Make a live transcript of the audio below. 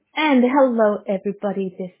And hello,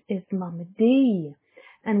 everybody. This is Mama D,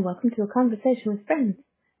 and welcome to a conversation with friends.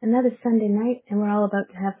 Another Sunday night, and we're all about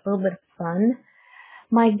to have a little bit of fun.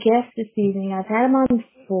 My guest this evening, I've had him on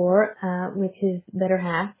before, with his better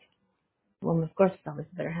half. Well, of course, it's always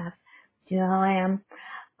the better half. Do you know how I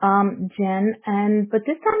am? Jen, but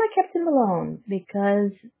this time I kept him alone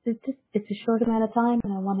because it's a short amount of time,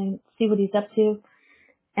 and I want to see what he's up to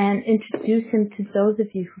and introduce him to those of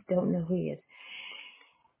you who don't know who he is.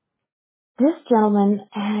 This gentleman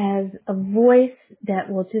has a voice that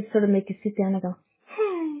will just sort of make you sit down and go,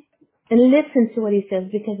 hey, and listen to what he says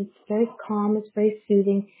because it's very calm, it's very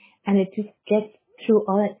soothing, and it just gets through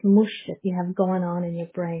all that mush that you have going on in your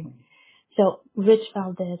brain. So, Rich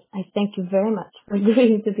Valdez, I thank you very much for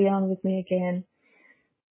agreeing to be on with me again.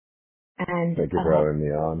 And thank you for having me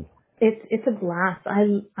on. It's a blast.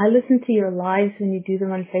 I listen to your lives when you do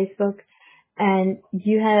them on Facebook, and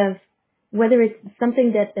you have, whether it's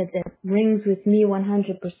something that rings with me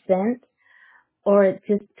 100%, or it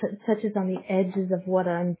just touches on the edges of what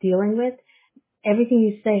I'm dealing with, everything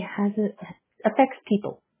you say affects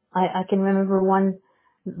people. I can remember one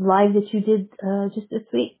live that you did just this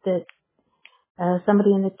week that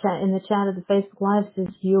somebody in the chat of the Facebook Live says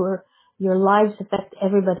your lives affect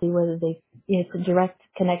everybody, whether it's a direct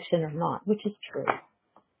connection or not, which is true.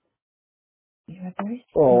 You're very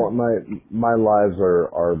Well, smart. my lives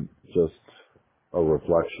are just a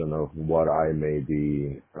reflection of what I may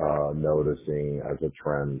be noticing as a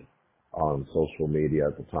trend on social media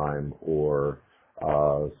at the time, or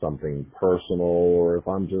something personal, or if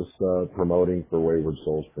I'm just promoting for Wayward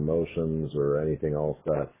Souls Promotions or anything else,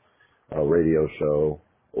 that a radio show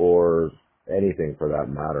or anything for that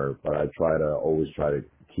matter. But I always try to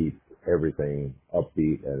keep everything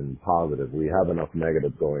upbeat and positive. We have enough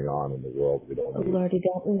negative going on in the world. We don't Oh, need Lordy,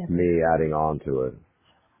 don't we? me adding on to it.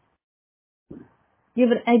 Yeah,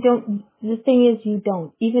 but I don't. The thing is, you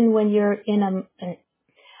don't. Even when you're in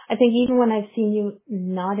I think even when I've seen you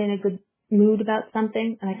not in a good mood about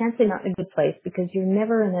something, and I can't say not in a good place because you're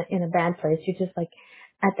never in a bad place. You're just like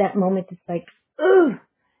at that moment, it's like, ugh.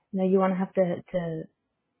 You want to have to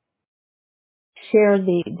share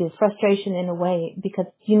the frustration in a way because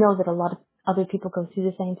you know that a lot of other people go through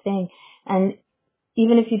the same thing, and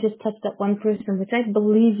even if you just touch that one person, which I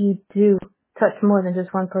believe you do touch more than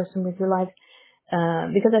just one person with your life,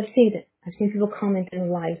 because I've seen it. I've seen people comment in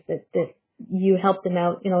lives that you helped them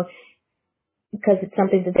out, because it's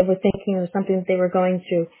something that they were thinking or something that they were going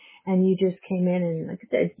through, and you just came in and, like I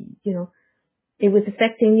said, it was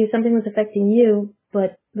affecting you. Something was affecting you,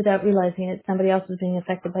 but without realizing it, somebody else was being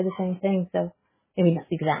affected by the same thing. So maybe not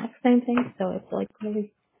the exact same thing. So it's like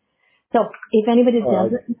really. So if anybody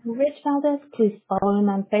doesn't know Rich Valdez, please follow him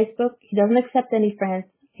on Facebook. He doesn't accept any friends.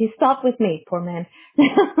 He stopped with me, poor man.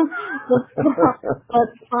 But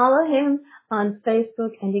follow him on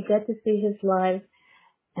Facebook and you get to see his live.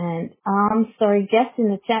 And I'm sorry, guests in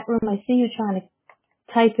the chat room, I see you trying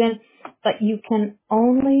to type in, but you can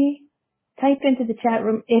only type into the chat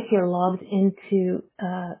room if you're logged into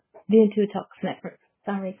the Intuit Talks network.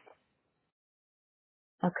 Sorry.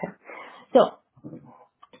 Okay. So,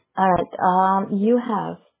 all right. You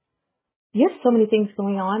have so many things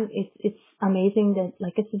going on. It's amazing that,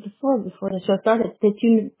 like I said before the show started, that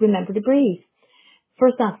you remember to breathe.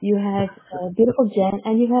 First off, you have beautiful Jen,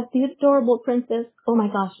 and you have the adorable Princess. Oh my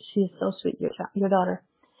gosh, she is so sweet, your daughter.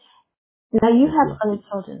 Now you Thank have you. other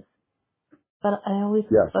children, but I always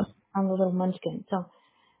Yes. focus on the little munchkin. So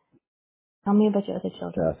tell me about your other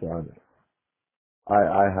children. Yes.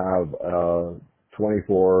 I have a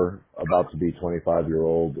 24, about to be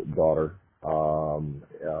 25-year-old daughter.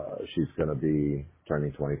 She's going to be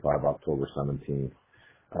turning 25 October 17th.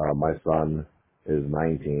 My son is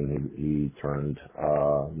 19. He turned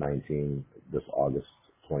 19 this August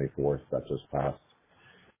 24th. That just passed.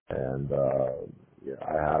 And yeah,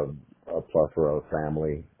 I have a plethora of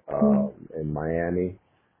family Mm. in Miami.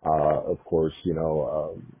 Of course,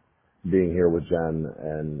 being here with Jen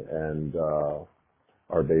and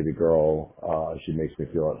our baby girl, she makes me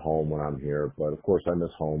feel at home when I'm here. But of course, I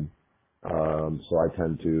miss home. So I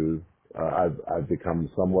tend to. I've become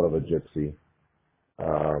somewhat of a gypsy,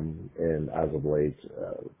 and as of late,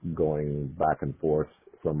 going back and forth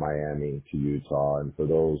from Miami to Utah. And for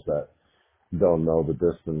those that don't know the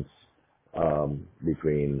distance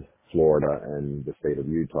between Florida and the state of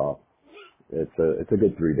Utah, it's a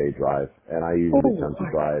good 3-day drive, and I Oh, usually tend to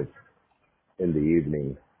Lord. drive in the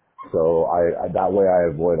evening. So I that way I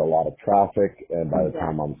avoid a lot of traffic, and by the Yeah.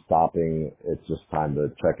 time I'm stopping, it's just time to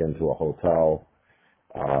check into a hotel,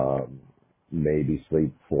 maybe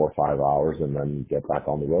sleep 4 or 5 hours, and then get back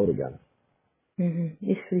on the road again.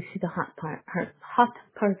 Usually see the hot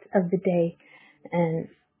parts of the day and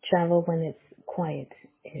travel when it's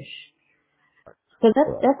quiet-ish. So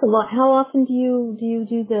Correct. that's a lot. How often do you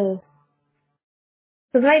do the?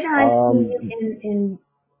 Because right now I've seen you Um,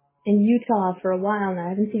 in Utah for a while now. I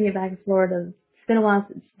haven't seen you back in Florida. It's been a while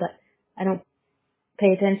since, but I don't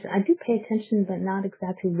pay attention. I do pay attention, but not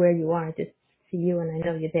exactly where you are. I just see you and I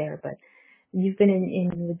know you're there. But you've been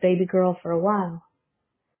in with baby girl for a while.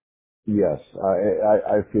 yes,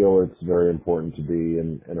 I feel it's very important to be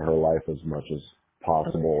in her life as much as Oh,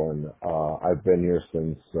 possible, and I've been here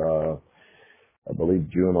since I believe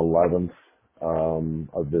June 11th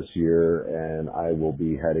of this year, and I will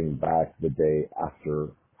be heading back the day after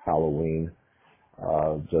Halloween,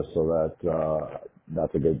 just so that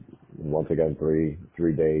that's a good, once again,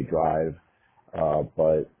 three-day drive.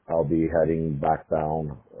 But I'll be heading back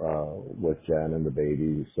down with Jen and the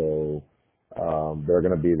baby, so they're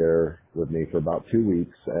going to be there with me for about 2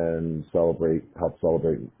 weeks and help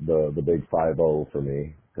celebrate the big 5-0 for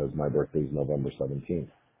me because my birthday is November 17th.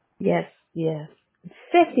 yes, yes.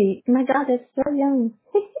 50. My God, that's so young.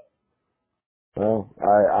 Well,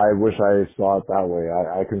 I wish I saw it that way.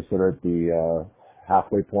 I consider it the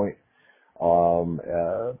halfway point.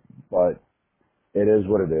 But it is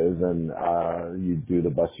what it is, and you do the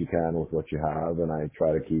best you can with what you have. And I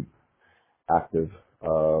try to keep active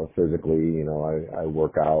physically. You know, I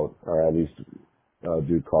work out, or at least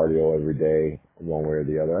do cardio every day, one way or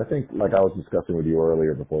the other. I think, like I was discussing with you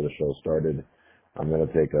earlier before the show started, I'm going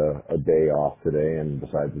to take a day off today, and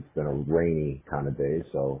besides, it's been a rainy kind of day,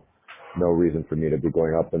 so no reason for me to be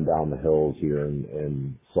going up and down the hills here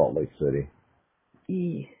in Salt Lake City.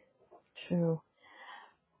 Yeah, true.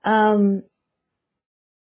 Um,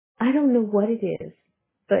 I don't know what it is,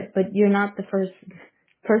 but you're not the first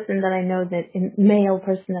person that I know male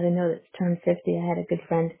person that I know that's turned 50. I had a good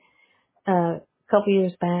friend a couple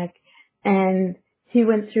years back, and he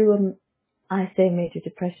went through I say major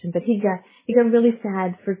depression, but he got really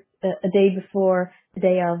sad for a day before, the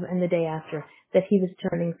day of, and the day after that he was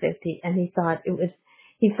turning 50, and he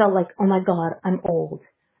felt like, oh my God, I'm old.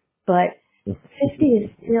 But 50 is,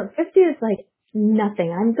 50 is like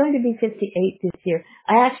nothing. I'm going to be 58 this year.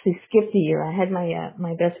 I actually skipped a year. I had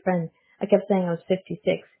my best friend. I kept saying I was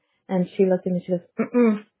 56, and she looked at me. She goes,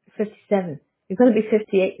 57. You're going to be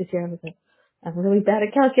 58 this year. I was like, I'm really bad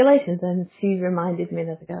at calculations, and she reminded me,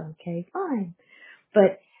 and I was like, oh, okay, fine.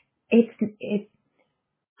 But it's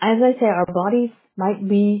as I say, our bodies might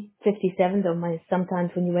be 57. Though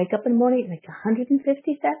sometimes when you wake up in the morning, it's like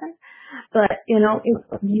 157. But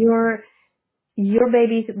your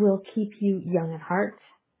babies will keep you young at heart,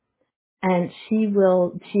 and she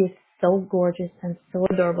is so gorgeous and so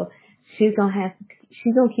adorable. She's gonna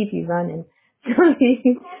keep you running.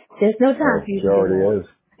 There's no time Oh, for you she to get old. already is.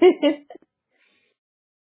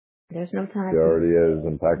 There's no She time for you already to get is. old.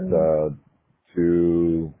 In fact,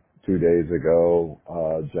 two days ago,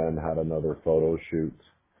 Jen had another photo shoot,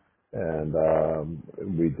 and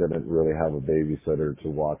we didn't really have a babysitter to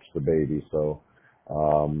watch the baby, so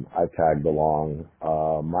I tagged along.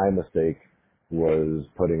 My mistake was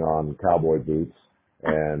putting on cowboy boots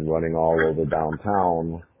and running all over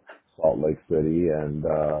downtown Salt Lake City, and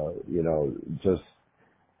just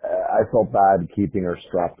I felt bad keeping her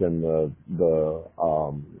strapped in the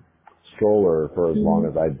stroller for as long Mhm.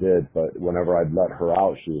 as I did, but whenever I'd let her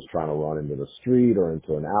out, she was trying to run into the street or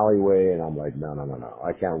into an alleyway, and I'm like, no, no, no, no,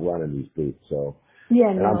 I can't run in these boots. So, Yeah,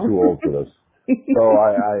 and I'm no. too old for this. So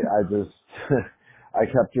I just I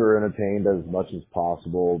kept her entertained as much as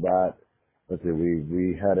possible. Let's see,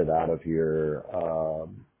 we headed out of here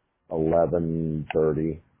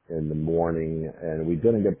 11:30 in the morning, and we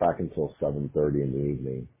didn't get back until 7:30 in the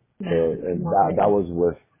evening. So, and that Morning. was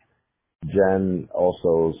with Jen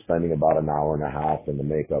also spending about an hour and a half in the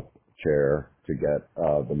makeup chair to get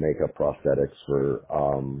the makeup prosthetics for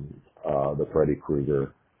the Freddy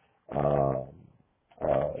Krueger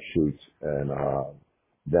uh, shoot, and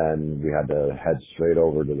then we had to head straight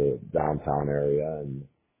over to the downtown area and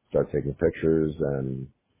start taking pictures, and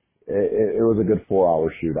it was a good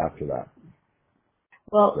 4-hour shoot after that.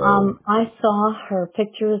 Well, So, I saw her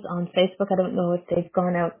pictures on Facebook. I don't know if they've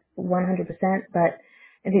gone out 100%, but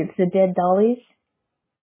I think it's the Dead Dollies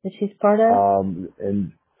that she's part of.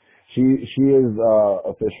 and she is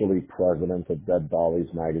officially president of Dead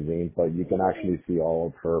Dollies magazine, but you can actually see all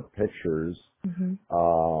of her pictures Hmm.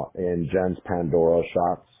 in Jen's Pandora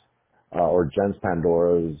shots, or Jen's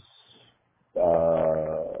Pandora's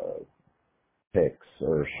pics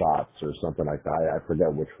or shots or something like that. I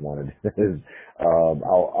forget which one it is.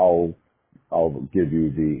 I'll give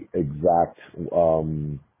you the exact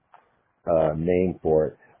name for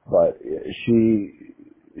it. but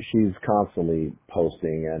she's constantly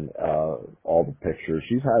posting and all the pictures.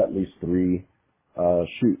 She's had at least three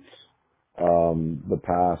shoots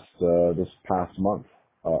this past month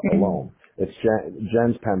Mhm. alone. It's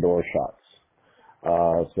Jen's Pandora Shots.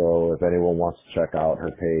 So if anyone wants to check out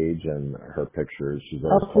her page and her pictures, she's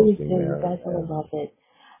always Oh, please do. posting You there. guys will And love it.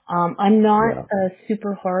 I'm not yeah, a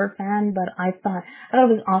super horror fan, but I thought it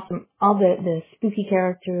was awesome. All the spooky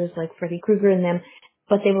characters like Freddy Krueger and them,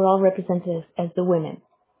 but they were all represented as the women.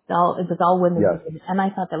 It was all women, yes. and I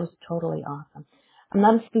thought that was totally awesome. I'm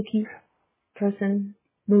not a spooky person.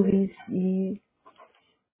 Movies,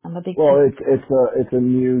 I'm a big Well, fan. it's a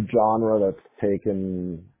new genre that's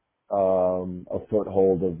taken a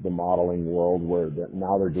foothold of the modeling world, where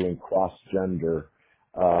now they're doing cross gender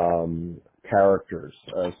characters.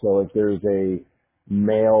 So if there's a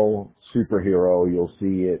male superhero, you'll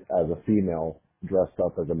see it as a female dressed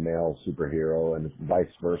up as a male superhero, and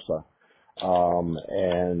vice versa.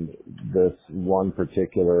 And this one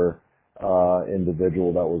particular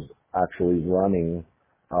individual that was actually running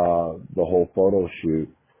the whole photo shoot,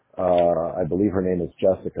 I believe her name is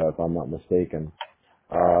Jessica, if I'm not mistaken.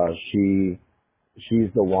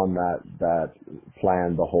 She's the one that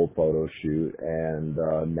planned the whole photo shoot, and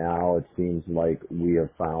now it seems like we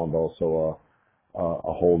have found also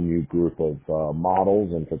a whole new group of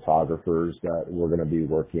models and photographers that we're going to be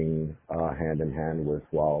working hand in hand with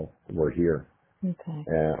while we're here Okay.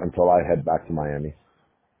 until I head back to Miami.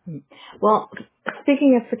 Hmm. Well,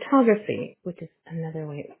 speaking of photography, which is another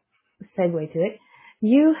segue to it,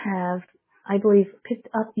 you have, I believe, picked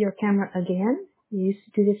up your camera again. You used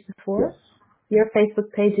to do this Yes. before. Your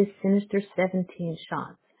Facebook page is Sinister 17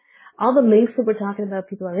 Shots. All the links that we're talking about,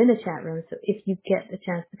 people are in the chat room, so if you get a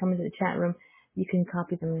chance to come into the chat room, you can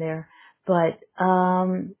copy them there. But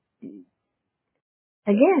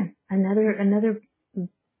again, another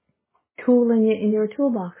tool in your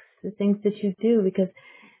toolbox, the things that you do, because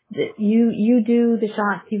you do the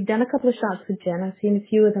shots. You've done a couple of shots with Jen. I've seen a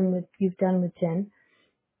few of them you've done with Jen.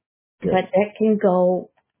 Yes. But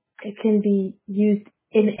it can be used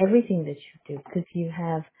in everything that you do, because you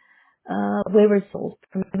have Wayward Souls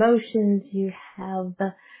Promotions, you have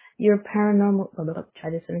your try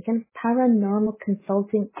this one again, paranormal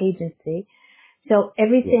consulting agency. So Yes.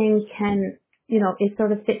 everything can, it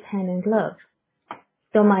sort of fits hand in glove.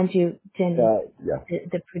 So mind you, Jen Yeah. is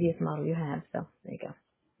the prettiest model you have, so there you go.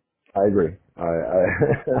 I agree.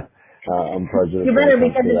 I'm You prejudiced when better,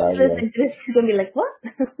 it comes because to if she that. listens to this, she's gonna be like, what?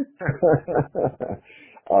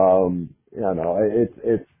 Yeah. No,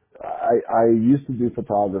 I used to do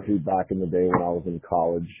photography back in the day when I was in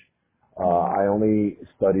college. Mhm. I only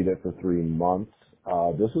studied it for 3 months.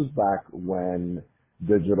 This was back when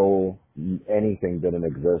digital anything didn't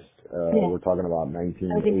exist. Yeah, We're talking about 35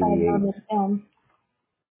 1988. millimeter film.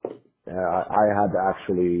 I had to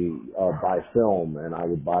actually buy film, and I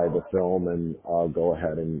would buy the film and go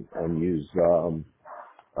ahead and use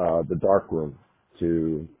the dark room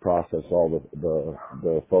to process all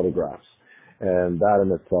the photographs. And that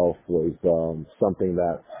in itself was something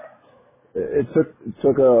that it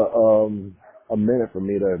took a minute for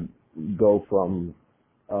me to go from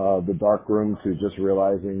the dark room to just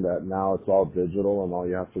realizing that now it's all digital, and all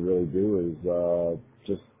you have to really do is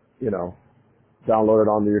just download it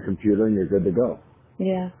onto your computer and you're good to go.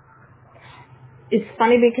 Yeah. It's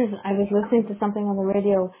funny because I was listening to something on the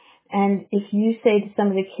radio, and if you say to some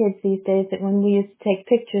of the kids these days that when we used to take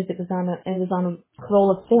pictures, it was on a roll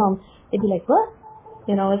of film, they'd be like, what?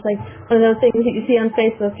 It's like one of those things that you see on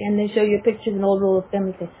Facebook, and they show you a picture of an old roll of film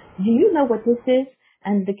and say, do you know what this is?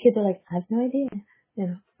 And the kids are like, I have no idea.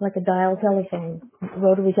 Like a dial telephone,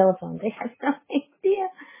 rotary telephone. They have no idea.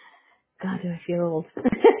 God, do I feel old.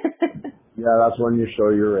 Yeah, that's when you show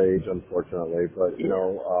your age, unfortunately. But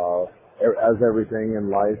Yeah. as everything in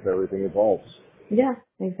life, everything evolves. Yeah,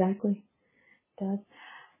 exactly. Does.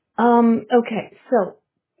 Okay, so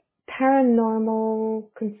Paranormal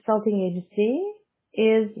Consulting Agency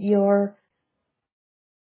is your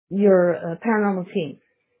paranormal team,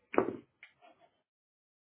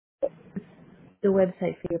 the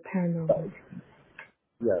website for your paranormal team.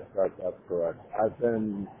 Yes, that's correct. I've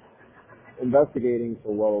been investigating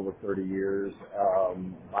for well over 30 years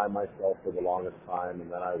by myself for the longest time, and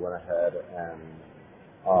then I went ahead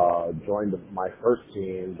and joined my first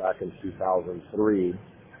team back in 2003.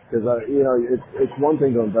 Because it's one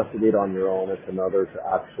thing to investigate on your own; it's another to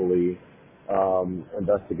actually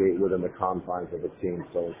investigate within the confines of a team.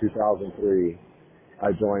 So in 2003,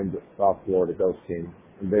 I joined South Florida Ghost Team,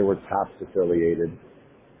 and they were TAPS affiliated.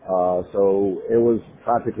 So it was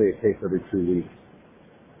practically a case every 2 weeks.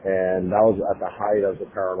 And that was at the height of the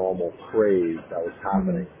paranormal craze that was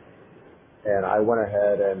happening. Mhm. And I went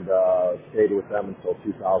ahead and stayed with them until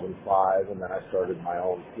 2005, and then I started my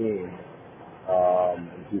own team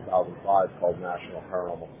in 2005 called National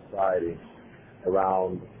Paranormal Society.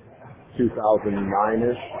 Around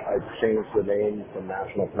 2009-ish, I changed the name from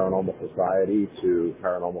National Paranormal Society to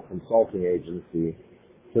Paranormal Consulting Agency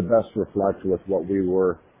to best reflect with what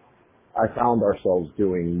I found ourselves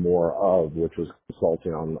doing more of, which was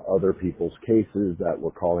consulting on other people's cases that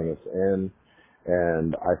were calling us in,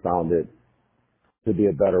 and I found it to be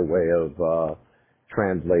a better way of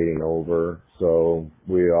translating over. So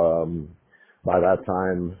by that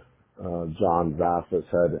time, John Zaffis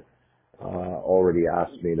had already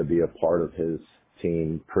asked me to be a part of his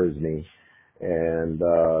team, Prisney. And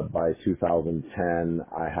by 2010,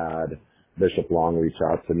 I had Bishop Long reach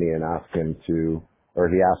out to me and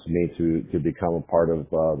he asked me to become a part of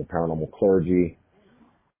the paranormal clergy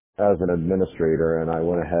as an administrator, and I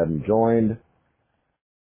went ahead and joined.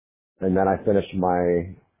 And then I finished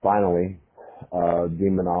finally,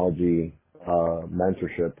 demonology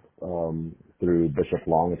mentorship through Bishop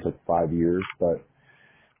Long. It took 5 years, but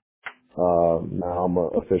now I'm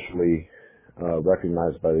officially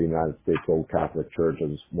recognized by the United States Old Catholic Church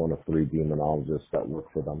as one of 3 demonologists that work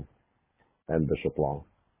for them, and Bishop Long.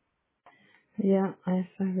 Yeah, if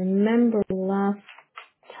I remember last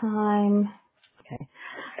time. Okay.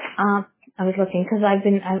 I was looking because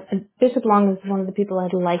Bishop Long is one of the people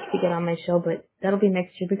I'd like to get on my show, but that'll be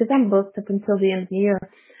next year because I'm booked up until the end of the year.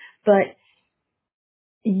 But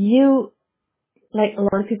you, like a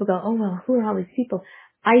lot of people go, oh well, who are all these people?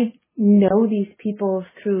 I know these people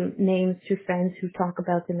through names, through friends who talk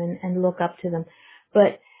about them and look up to them.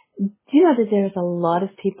 But do you know that there's a lot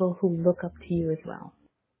of people who look up to you as well?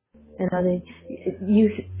 You know, you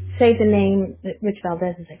say the name Rich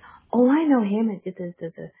Valdez and say, oh, I know him. And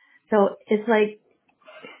so it's like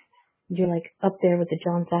you're like up there with the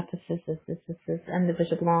John Zappases and the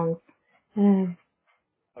Bishop Longs. Mm.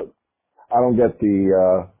 I don't get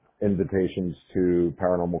the invitations to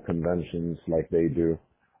paranormal conventions like they do.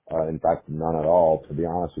 In fact, none at all, to be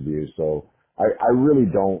honest with you. So I really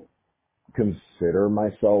don't consider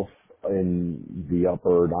myself in the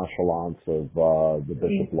upper echelons of the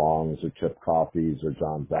Bishop Longs or Chip Coffees or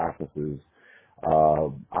John Zachases.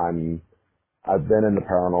 I've been in the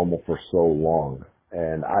paranormal for so long,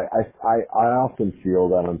 and I often feel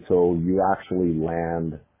that until you actually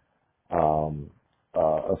land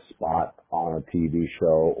a spot on a TV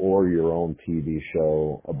show or your own TV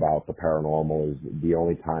show about the paranormal is the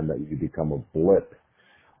only time that you become a blip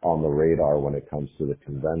on the radar when it comes to the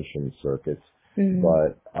convention circuits. Mm.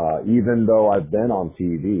 But even though I've been on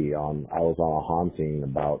TV, I was on a haunting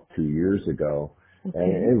about 2 years ago, and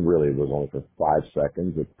Okay. it really was only for 5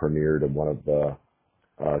 seconds. It premiered in one of the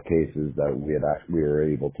cases that we were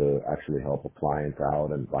able to actually help a client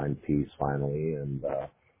out and find peace finally, and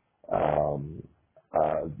um,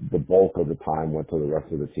 the bulk of the time went to the rest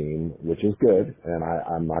of the team, which is good, and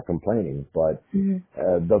I'm not complaining. But Mm.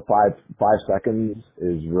 the five seconds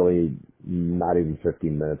is really not even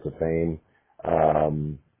 15 minutes of fame.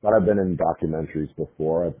 But I've been in documentaries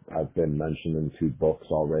before. I've been mentioned in 2 books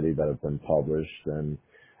already that have been published, and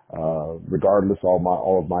regardless of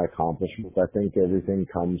all of my accomplishments, I think everything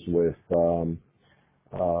comes with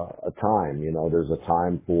a time. You know, there's a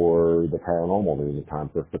time for the paranormal. There's a time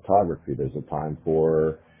for photography. There's a time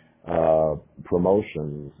for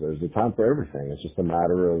promotions. There's a time for everything. It's just a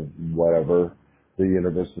matter of whatever the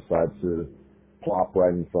universe decides to plop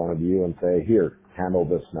right in front of you and say, here, handle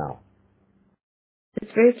this now.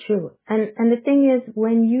 It's very true. And the thing is,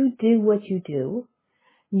 when you do what you do,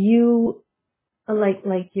 you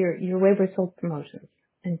like your waiver sold promotions.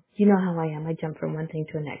 And you know how I am. I jump from one thing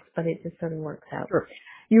to the next, but it just sort of works out. Sure.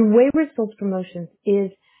 Your waiver sold promotions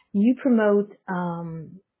is you promote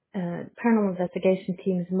paranormal investigation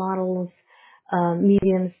teams, models,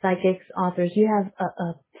 mediums, psychics, authors. You have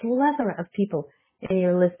a plethora of people in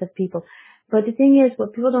your list of people. But the thing is,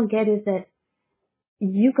 what people don't get is that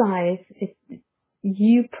you guys,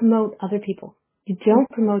 you promote other people. You don't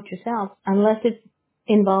promote yourself unless it's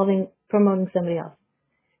involving promoting somebody else.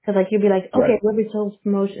 Because like you'd be like, okay, Right. Ruby Soul's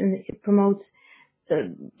promotion it promotes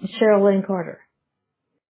Cheryl Lynn Carter.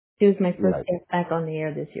 She was my first Right. guest back on the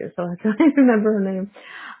air this year, so I remember her name.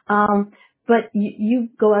 But you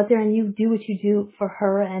go out there and you do what you do for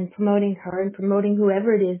her and promoting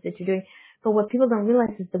whoever it is that you're doing. But what people don't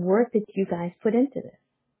realize is the work that you guys put into this.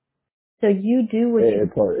 So you do what you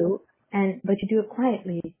It's hard. do, but you do it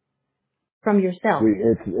quietly from yourself.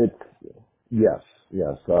 It's yes.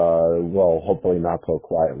 Yes. Well, hopefully not so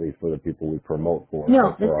quietly for the people we promote for,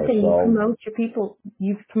 No, but that's for the thing. You ourselves, promote your people.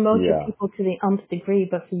 You promote your yeah. people to the umpth degree,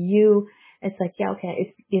 but for you, it's like, yeah,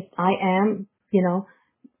 okay, if I am,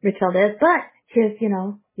 Richelle this, but here's,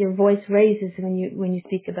 your voice raises when you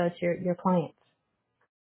speak about your clients.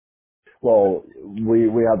 Well,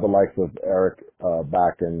 we have the likes of Eric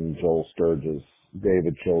Bakken, Joel Sturgis,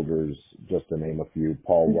 David Childers, just to name a few,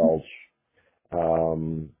 Paul Hmm.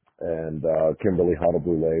 Welch, and Kimberly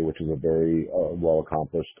Huddle-Boulay, which is a very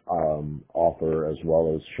well-accomplished author, as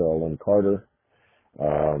well as Sherilyn Carter.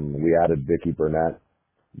 We added Vicki Burnett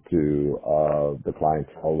to the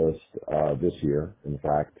clientele list this year, in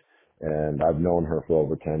fact. And I've known her for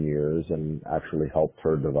over 10 years and actually helped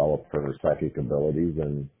her develop her psychic abilities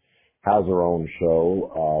and has her own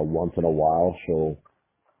show. Once in a while, she'll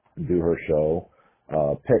do her show,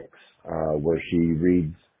 Picks, where she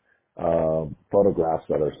reads photographs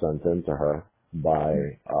that are sent in to her by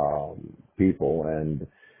people, and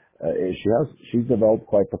she's developed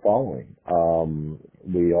quite the following.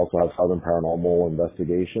 We also have Southern Paranormal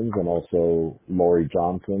Investigations, and also Lori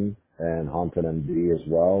Johnson and Haunted MD as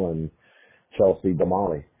well, and Chelsea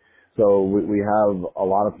Damali. So we have a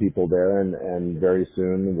lot of people there, and very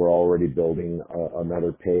soon we're already building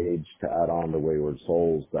another page to add on to Wayward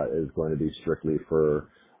Souls that is going to be strictly for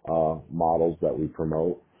models that we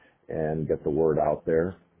promote and get the word out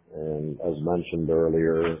there. And as mentioned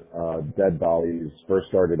earlier, Dead Dollies first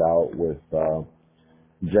started out with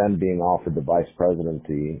Jen being offered the vice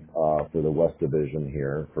presidency for the West Division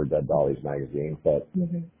here for Dead Dollies magazine, but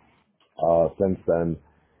Hmm. since then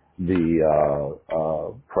the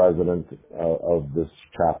president of this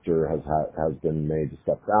chapter has been made to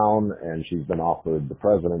step down, and she's been offered the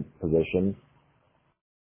president position.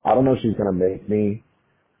 I don't know if she's going to make me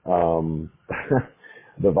um,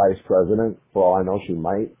 the vice president. For all I know, she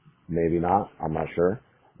might, maybe not. I'm not sure,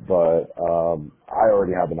 but I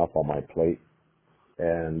already have enough on my plate,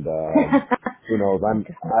 and who knows?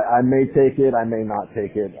 I may take it, I may not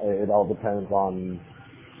take it. It all depends on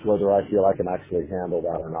whether I feel I can actually handle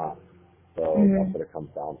that or not. So Hmm. that's what it comes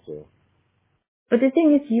down to. But the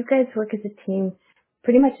thing is, you guys work as a team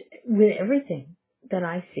pretty much with everything that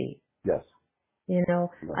I see. Yes. Yes.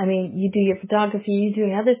 I mean, you do your photography, you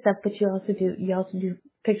do other stuff, but you also do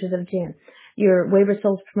pictures of Jan. Your Waver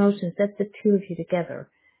Souls promotions, that's the two of you together.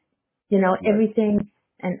 Right. Everything,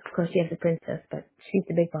 and of course you have the princess, but she's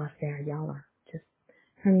the big boss there. Y'all are just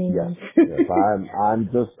her Yes. minions. Yes.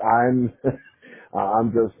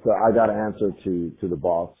 I got to answer to the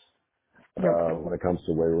boss, Yep. when it comes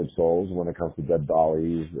to Wayward Souls, when it comes to Dead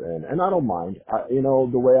Dollies, and I don't mind.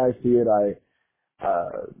 The way I see it, I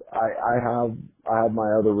have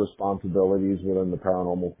my other responsibilities within the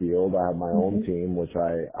paranormal field. I have my own Hmm. team, which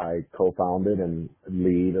I co-founded and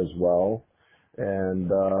lead as well.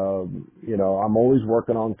 And I'm always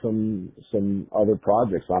working on some other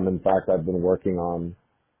projects. In fact, I've been working on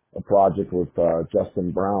a project with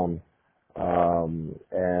Justin Brown,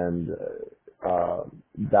 and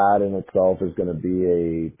that in itself is going to be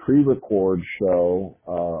a pre-record show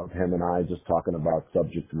of him and I just talking about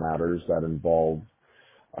subject matters that involve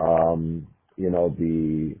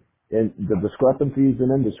the discrepancies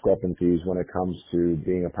and indiscrepancies when it comes to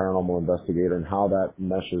being a paranormal investigator and how that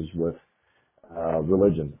meshes with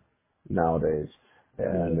religion nowadays.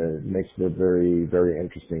 And Yeah, it makes it a very, very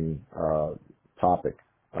interesting topic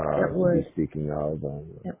that to be would. speaking of. And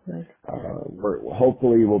That would.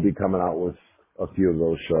 hopefully we'll be coming out with a few of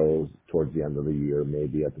those shows towards the end of the year,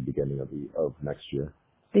 maybe at the beginning of next year.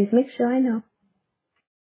 Please make sure I know.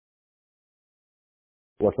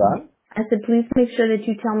 What's that? I said, please make sure that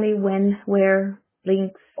you tell me when, where,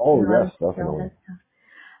 links, Oh how to yes, get all definitely, that stuff.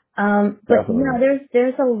 But yeah, definitely.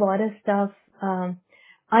 there's a lot of stuff.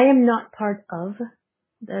 I am not part of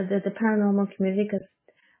the paranormal community because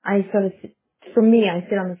I sort of, for me, I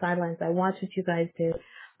sit on the sidelines. I watch what you guys do.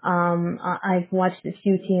 I've watched a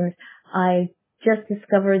few teams. I just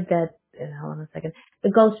discovered that, hold on a second,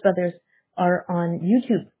 the Ghost Brothers are on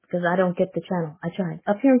YouTube because I don't get the channel. I tried.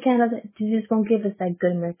 Up here in Canada, they just won't give us that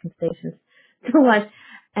good American stations to watch.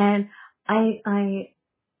 And I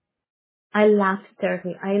laugh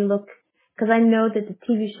hysterically. I look, because I know that the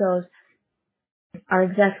TV shows are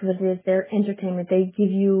exactly what it is. They're entertainment. They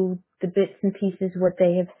give you the bits and pieces what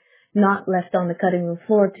they have not left on the cutting room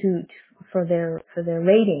floor for their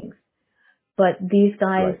ratings. But Right.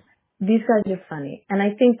 these guys are funny, and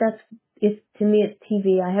I think to me it's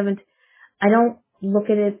TV. I don't look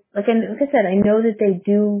at it like I said. I know that they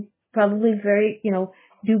do probably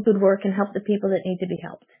do good work and help the people that need to be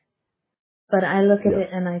helped. But I look at Yes.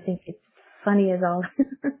 it and I think it's funny as all.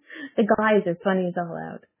 The guys are funny as all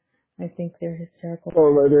out. I think they're hysterical.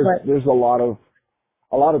 So But there's a lot of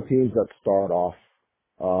teams that start off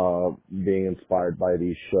being inspired by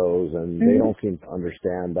these shows, and they hmm don't seem to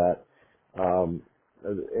understand that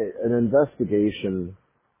an investigation,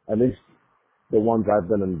 at least the ones I've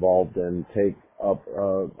been involved in, take up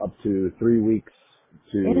to 3 weeks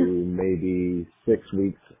to yeah, maybe 6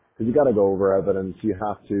 weeks, because you got to go over evidence. You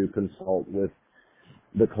have to consult with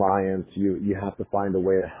the clients. You have to find a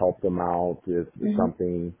way to help them out if hmm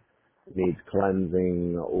something needs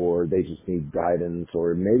cleansing, or they just need guidance,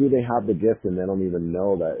 or maybe they have the gift and they don't even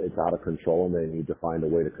know that it's out of control and they need to find a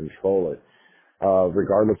way to control it.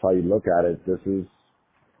 Regardless how you look at it, this is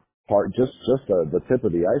the tip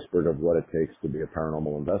of the iceberg of what it takes to be a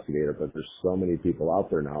paranormal investigator. But there's so many people out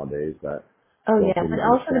there nowadays that oh don't yeah, seem but to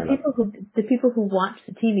also understand that. the people who watch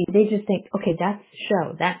the TV, they just think, okay, that's the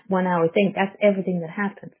show, that 1 hour thing, that's everything that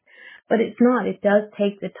happens. But it's not. It does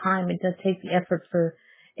take the time. It does take the effort for,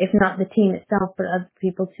 if not the team itself, but other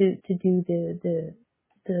people to do the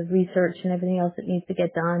research and everything else that needs to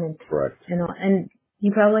get done, and Correct. and they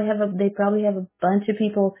probably have a bunch of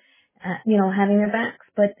people, having their backs.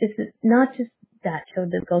 But it's not just that show,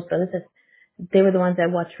 the Ghost Brothers. They were the ones I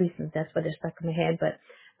watched recently. That's why they're stuck in my head. But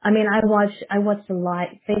I mean, I watched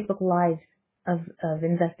the Facebook lives of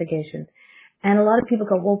investigations, and a lot of people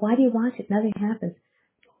go, well, why do you watch it? Nothing happens.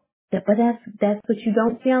 Yeah, but that's what you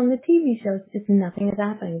don't see on the TV shows. It's nothing is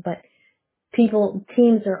happening. But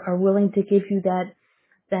teams are willing to give you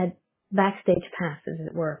that backstage pass, as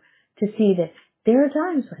it were, to see that there are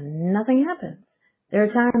times when nothing happens. There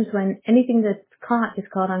are times when anything that's caught is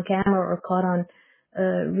caught on camera or caught on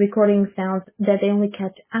recording sounds that they only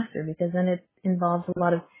catch after, because then it involves a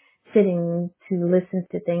lot of sitting to listen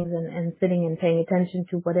to things and sitting and paying attention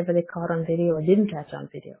to whatever they caught on video or didn't catch on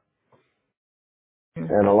video. Mm.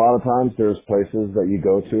 And a lot of times there's places that you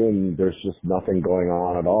go to and there's just nothing going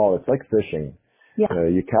on at all. It's like fishing. Yeah.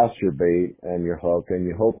 You cast your bait and your hook and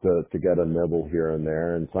you hope to get a nibble here and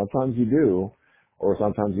there, and sometimes you do, or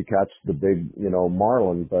sometimes you catch the big,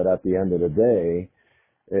 marlin, but at the end of the day,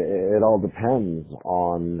 it all depends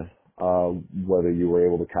on whether you were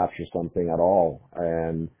able to capture something at all.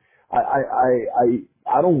 And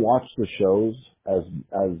I don't watch the shows as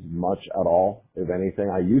much at all, if anything.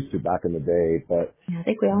 I used to back in the day, but Yeah, I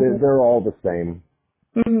think we all do. they're all the same.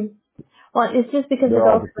 Mhm. Well, it's just because the They're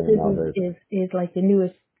all Ghost the same Brothers nowadays. is like the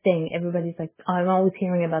newest thing. Everybody's like, oh, I'm always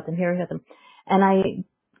hearing about them, And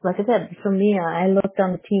like I said, for me, I looked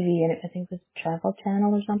on the TV and I think it was Travel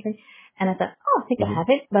Channel or something. And I thought, oh, I think I Hmm. have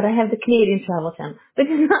it, but I have the Canadian Travel Channel, which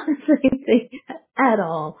is not the same thing at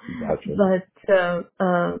all. Gotcha. But,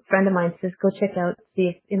 a friend of mine says, go check out, see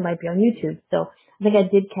if it might be on YouTube. So I think I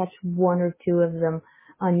did catch one or two of them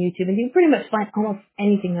on YouTube, and you can pretty much find almost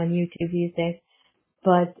anything on YouTube these days.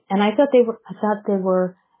 And I thought they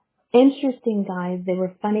were interesting guys. They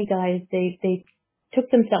were funny guys. They took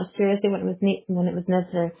themselves seriously when it was neat, when it was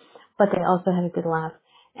necessary, but they also had a good laugh.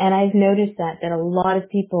 And I've noticed that a lot of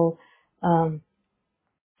people,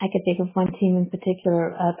 I could think of one team in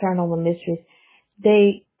particular, Paranormal Mysteries.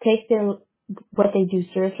 They take what they do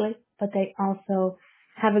seriously, but they also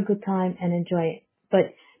have a good time and enjoy it.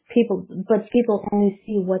 But people only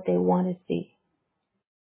see what they want to see.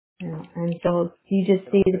 Yeah. And so if you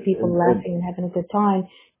just see the people It, laughing and having a good time,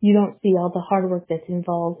 you don't see all the hard work that's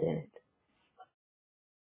involved in it.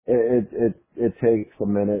 it takes a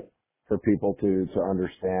minute for people to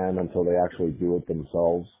understand until they actually do it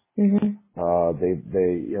themselves. Mhm.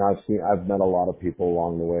 I've met a lot of people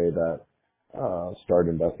along the way that start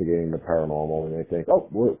investigating the paranormal, and they think, oh,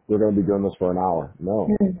 we're going to be doing this for an hour. No,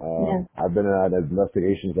 Mhm. Yeah. I've been at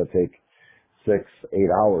investigations that take 6, 8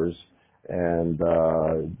 hours, and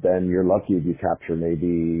then you're lucky if you capture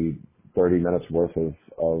maybe 30 minutes worth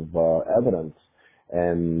of evidence.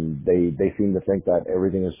 And they seem to think that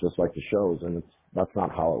everything is just like the shows, and that's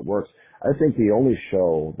not how it works. I think the only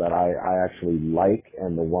show that I actually like,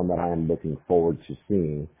 and the one that I am looking forward to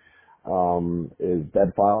seeing, is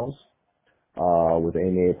Dead Files, with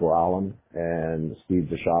Amy April Allen and Steve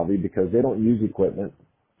Deshavi, because they don't use equipment.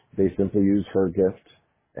 They simply use her gift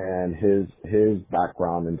and his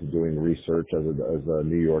background into doing research as a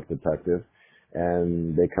New York detective,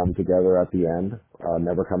 and they come together at the end,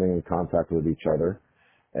 never coming in contact with each other.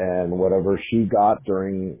 And whatever she got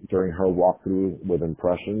during her walkthrough with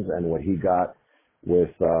impressions, and what he got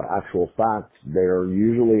with actual facts, they're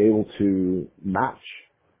usually able to match.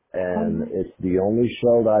 And Mhm. it's the only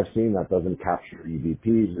show that I've seen that doesn't capture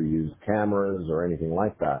EVPs or use cameras or anything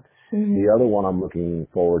like that. The Mhm. other one I'm looking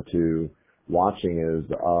forward to watching is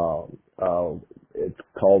it's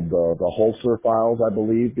called the Holzer Files, I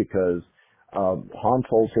believe, because Hans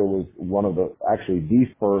Holzer was actually the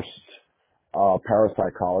first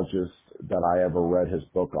parapsychologist that I ever read his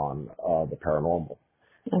book on, the paranormal.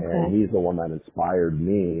 And Okay. he's the one that inspired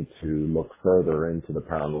me to look further into the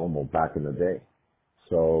paranormal back in the day.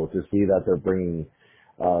 So to see that they're bringing,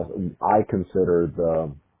 I consider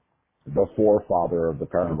the forefather of the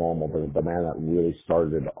paranormal, the man that really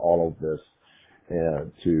started all of this,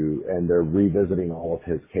 and they're revisiting all of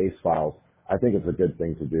his case files. I think it's a good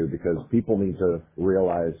thing to do because people need to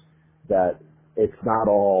realize that it's not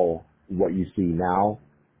all what you see now.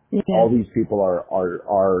 Yeah. All these people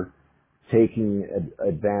are taking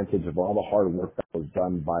advantage of all the hard work that was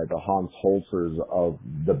done by the Hans Holzers of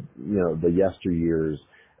the yesteryears,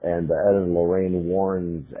 and the Ed and Lorraine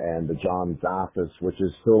Warrens and the John Zaffis, which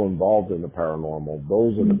is still involved in the paranormal.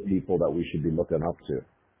 Those are the Mhm. people that we should be looking up to.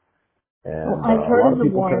 Well, And I've a heard lot of of the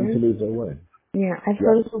people tend to Warrens. lose their way. Yeah, I've Yes.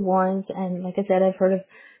 heard of the Warrens, and like I said, I've heard of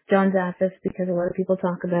John Zaffis because a lot of people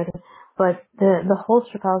talk about it. But the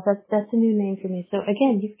Holster Files, that's a new name for me. So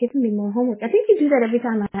again, you've given me more homework. I think you do that every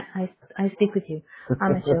time I speak with you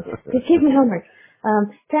on the show. You give me homework.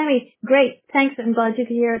 Tammy, great, thanks. I'm glad you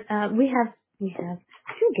could hear it. We have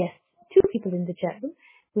two guests, two people in the chat room.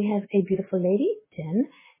 We have a beautiful lady, Jen,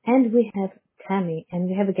 and we have Tammy, and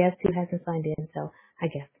we have a guest who hasn't signed in. So I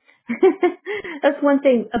guess. That's one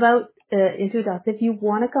thing about Into Dots. If you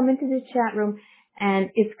want to come into the chat room,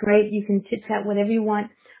 and it's great, you can chit chat whatever you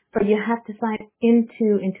want, but you have to sign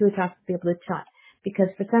into a Talks to be able to chat. Because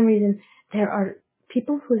for some reason, there are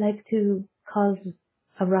people who like to cause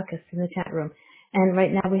a ruckus in the chat room. And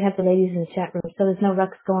right now we have the ladies in the chat room, so there's no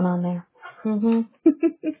ruckus going on there. Mhm.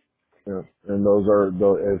 Yeah. And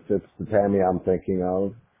if it's the Tammy I'm thinking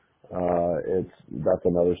of, that's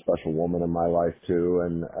another special woman in my life too.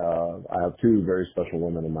 And, I have two very special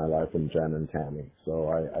women in my life, in Jen and Tammy. So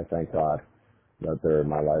I thank God that they're in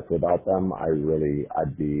my life. Without them,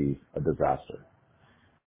 I'd be a disaster.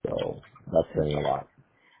 So that's saying a lot.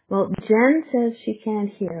 Well, Jen says she can't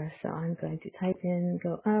hear us, so I'm going to type in,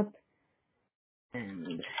 go up,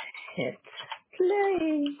 and hit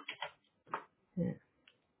play. Yeah.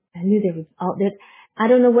 I knew there was all that. I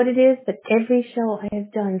don't know what it is, but every show I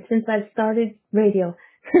have done since I've started radio,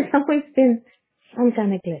 there's always been some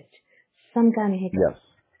kind of glitch, some kind of hiccup. Yes.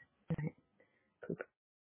 Right. Poop.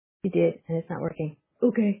 You did, and it's not working.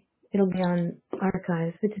 Okay. It'll be on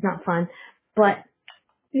archives, which is not fun. But,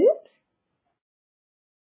 oops.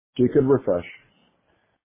 So you could refresh.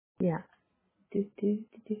 Yeah. Do, do,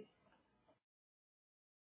 do, do.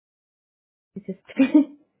 It's just,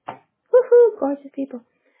 woohoo, gorgeous people.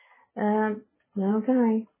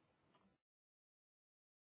 Okay.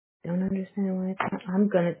 Don't understand why it's not. I'm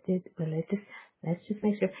gonna do, but let's just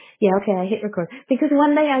make sure. Yeah, okay, I hit record. Because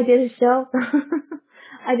one day I did a show.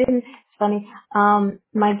 I didn't, it's funny.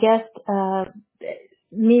 My guest,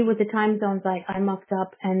 me with the time zones, like I mucked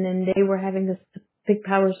up and then they were having this big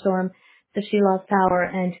power storm. So she lost power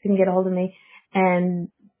and she couldn't get a hold of me and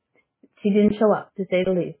she didn't show up, to say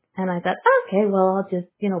the least. And I thought, okay, well, I'll just,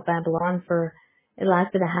 babble on for, it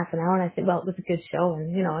lasted a half an hour. And I said, well, it was a good show.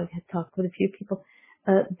 And, I had talked with a few people.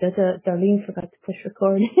 Darlene forgot to push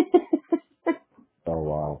record. Oh,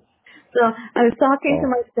 wow. So I was talking to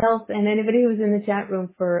Oh, myself and anybody who was in the chat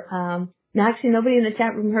room for, no, actually nobody in the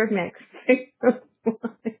chat room heard me.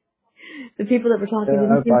 The people that were talking yeah,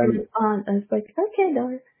 didn't I seem to find respond. I was like, okay,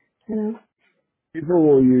 darn. people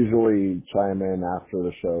will usually chime in after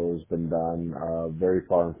the show has been done. Very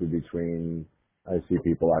far and few between. I see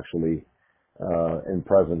people actually in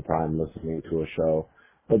present time listening to a show.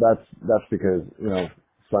 But that's because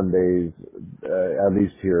Sundays, at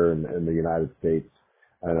least here in the United States,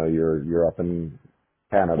 I know you're up in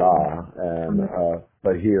Canada, and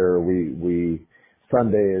but here we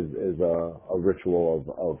Sunday is a ritual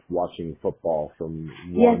of watching football from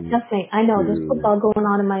Yes, one definitely. I know. There's to football going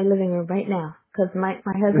on in my living room right now because my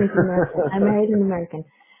husband's an American. I married an American.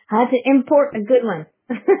 I had to import a good one.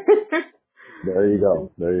 there you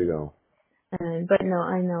go, there you go. But no,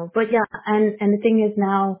 I know. But yeah, and the thing is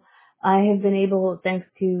now I have been able, thanks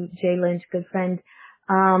to Jay Lynch, good friend,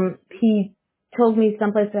 he told me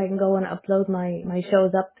someplace that I can go and upload my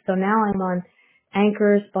shows up. So now I'm on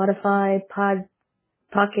Anchor, Spotify,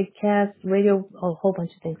 Pocket Cast, radio, a whole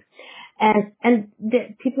bunch of things. And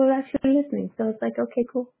the people are actually listening. So it's like, okay,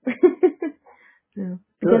 cool. Yeah.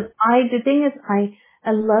 Because Good. the thing is,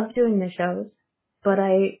 I love doing the shows, but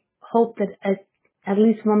I hope that at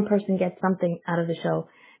least one person gets something out of the show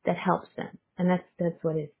that helps them. And that's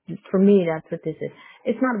what it is. For me, that's what this is.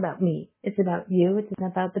 It's not about me. It's about you. It's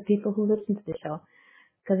about the people who listen to the show.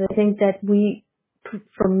 Because I think that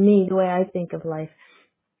for me, the way I think of life,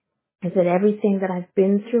 I said, everything that I've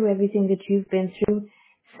been through, everything that you've been through,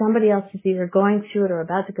 somebody else is either going through it or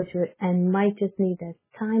about to go through it and might just need that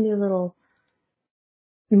tiny little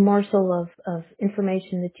morsel of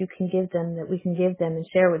information that you can give them, that we can give them and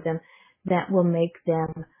share with them, that will make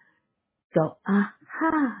them go,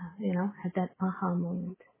 aha, have that aha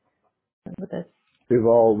moment. But that's, We've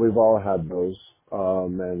all had those,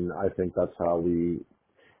 and I think that's how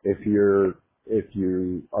if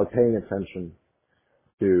you are paying attention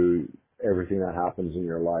to everything that happens in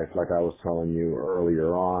your life, like I was telling you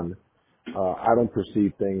earlier on, I don't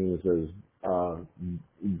perceive things as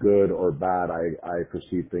good or bad. I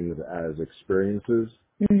perceive things as experiences.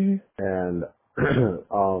 mm-hmm. And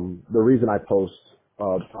the reason I post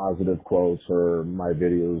positive quotes or my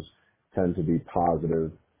videos tend to be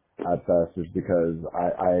positive at best is because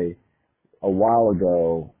I a while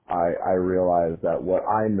ago, I realized that what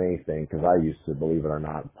I may think, because I used to, believe it or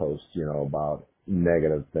not, post, about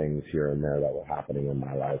negative things here and there that were happening in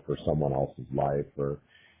my life or someone else's life,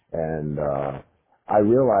 and I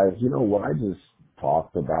realized, what I just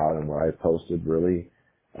talked about and what I posted really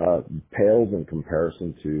pales in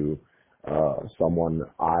comparison to someone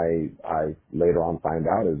I later on find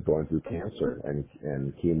out is going through cancer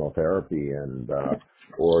and chemotherapy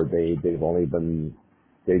or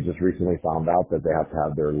they just recently found out that they have to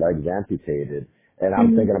have their legs amputated. And I'm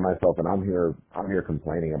Mm-hmm. thinking to myself, and I'm here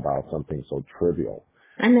complaining about something so trivial.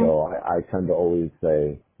 I know. So I tend to always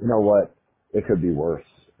say, you know what, it could be worse.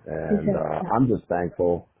 And Exactly. I'm just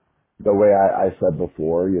thankful. The way I said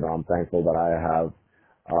before, I'm thankful that I have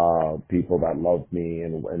people that love me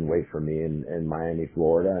and wait for me in Miami,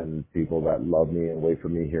 Florida, and people that love me and wait for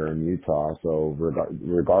me here in Utah. So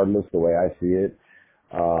regardless the way I see it,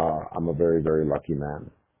 I'm a very, very lucky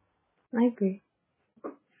man. I agree.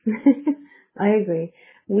 I agree.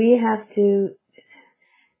 We have to,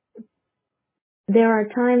 there are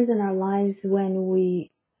times in our lives when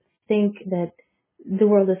we think that the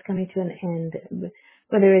world is coming to an end,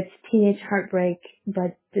 whether it's teenage heartbreak,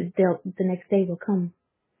 but the next day will come.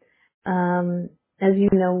 As you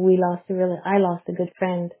know, I lost a good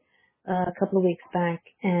friend a couple of weeks back,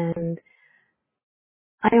 and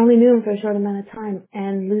I only knew him for a short amount of time,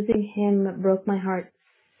 and losing him broke my heart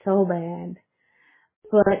so bad.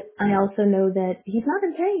 But I also know that he's not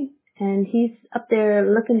in pain, and he's up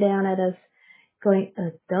there looking down at us going,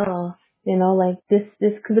 duh, like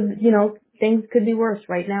this could have, things could be worse.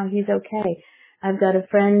 Right now he's okay. I've got a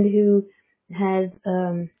friend who has,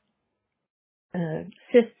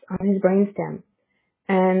 cysts on his brainstem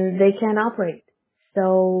and they can't operate.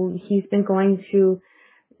 So he's been going through,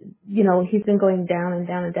 he's been going down and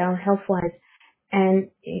down and down health-wise. And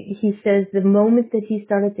he says the moment that he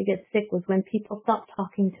started to get sick was when people stopped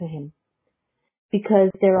talking to him because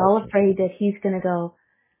they're all Gotcha. afraid that he's going to go,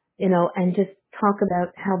 and just talk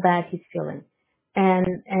about how bad he's feeling.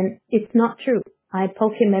 And it's not true. I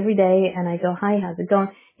poke him every day and I go, hi, how's it going?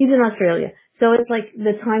 He's in Australia. So it's like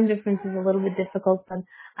the time difference is a little bit difficult, but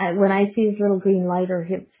when I see his little green light or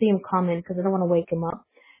see him comment, because I don't want to wake him up,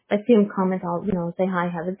 if I see him comment, I'll, say, hi,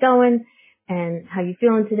 how's it going? And how you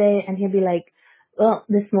feeling today? And he'll be like, well,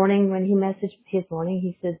 this morning when he messaged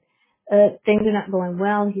he said, things are not going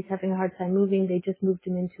well. He's having a hard time moving. They just moved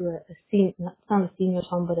him into a senior, not a senior's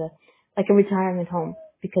home, but like a retirement home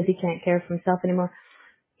because he can't care for himself anymore.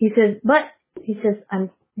 He says,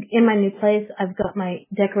 I'm in my new place. I've got my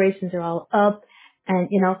decorations are all up and,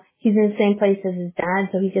 he's in the same place as his dad.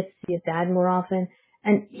 So he gets to see his dad more often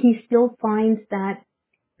and he still finds that,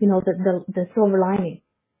 the silver lining.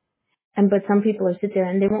 But some people are sit there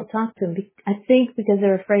and they won't talk to him. I think because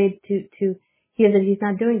they're afraid to hear that he's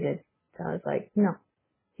not doing good. So I was like, no,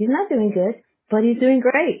 he's not doing good, but he's doing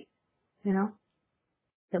great, you know.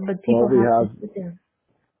 So, but Well, people have to sit there.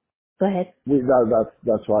 Go ahead.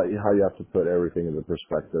 that's why how you have to put everything into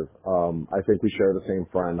perspective. I think we share the same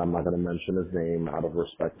friend. I'm not going to mention his name out of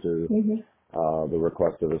respect to Mhm. the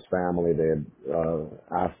request of his family. They had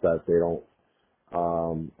asked that they don't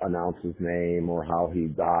announce his name or how he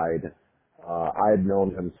died. I had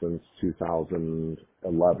known him since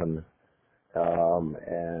 2011,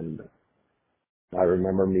 and I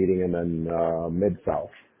remember meeting him in Mid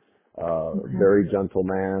South. Okay. Very gentle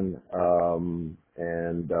man,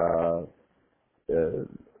 and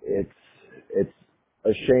it's it's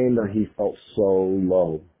a shame that he felt so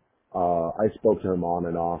low. I spoke to him on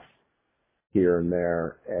and off here and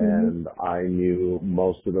there, Mhm. and I knew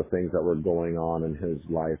most of the things that were going on in his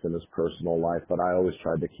life and his personal life, but I always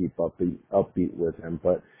tried to keep upbeat with him.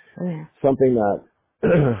 But Oh yeah. something that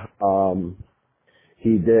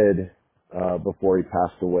he did before he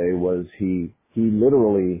passed away was he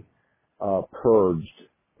literally purged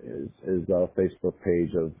his Facebook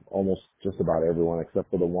page of almost just about everyone except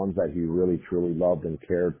for the ones that he really truly loved and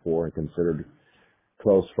cared for and considered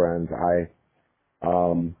close friends.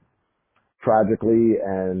 Um, tragically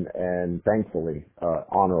and thankfully,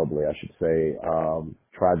 honorably, I should say,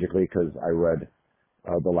 tragically because I read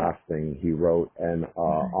the last thing he wrote and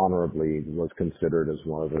honorably was considered as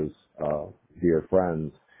one of his dear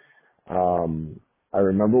friends. I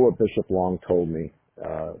remember what Bishop Long told me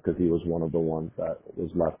because he was one of the ones that was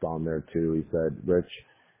left on there too. He said, Rich,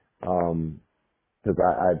 because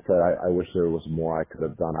I'd said I wish there was more I could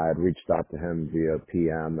have done. I had reached out to him via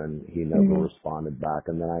PM and he never Mhm. responded back.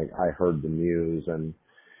 And then I heard the news and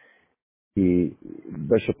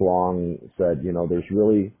Bishop Long said, you know, there's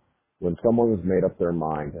really, when someone has made up their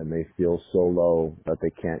mind and they feel so low that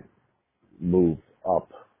they can't move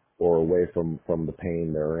up or away from the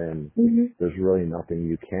pain they're in, Mhm. there's really nothing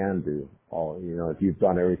you can do. If you've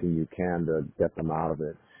done everything you can to get them out of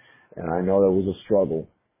it. And I know there was a struggle.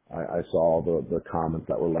 I saw the comments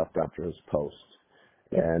that were left after his post.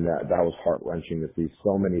 Yep. And that was heart wrenching to see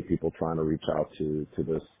so many people trying to reach out to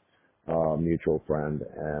this mutual friend,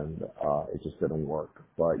 and it just didn't work.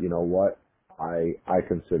 But you know what? I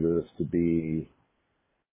consider this to be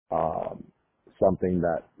um, something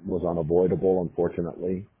that was unavoidable,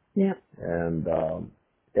 unfortunately, Yep. and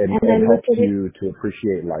And I it look helps at it, you to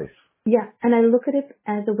appreciate life. yeah, and I look at it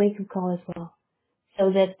as a wake up call as well,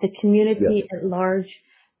 so that the Yes, community at large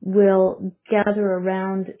will gather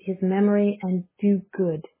around his memory and do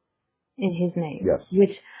good in his name, yes,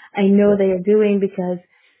 which I know yes. they are doing because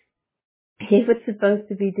he was supposed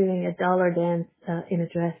to be doing a dollar dance in a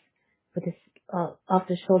dress with his off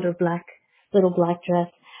the shoulder little black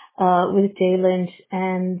dress with Jay Lynch,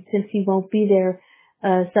 and since he won't be there,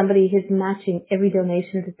 somebody is matching every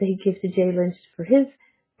donation that they give to Jay Lynch for his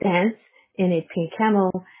dance in a pink camo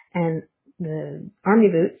and the army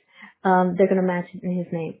boots. They're going to match it in his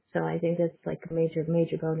name, so I think that's like a major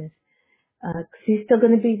bonus. 'Cause he's still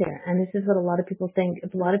going to be there, and this is what a lot of people think.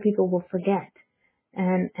 A lot of people will forget,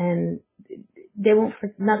 and they won't,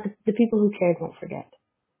 not the people who cared won't forget,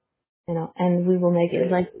 and we will make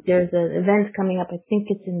it. Like, there's an event coming up, I think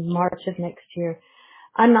it's in March of next year.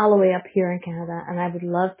 I'm all the way up here in Canada, and I would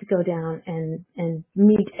love to go down and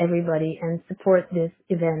meet everybody and support this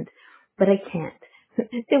event, but I can't.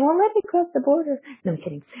 They won't let me cross the border. No, I'm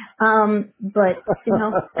kidding. But,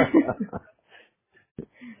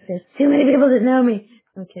 there's too many people that know me.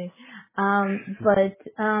 Okay. But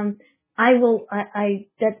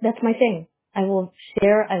that's my thing. I will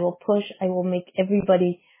share, I will push, I will make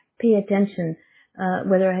everybody pay attention,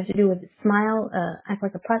 whether I have to do with smile, act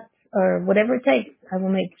like a putz, or whatever it takes. I will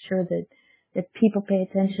make sure that people pay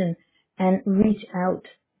attention and reach out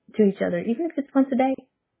to each other, even if it's once a day.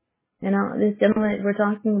 This gentleman that we're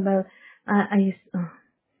talking about,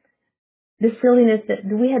 the silliness that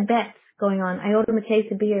we had bets going on. I owed him a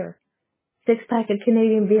case of beer, 6-pack of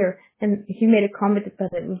Canadian beer, and he made a comment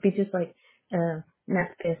about it. It would be just like not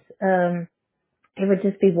piss. It would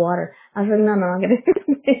just be water. I was like, no, I'm gonna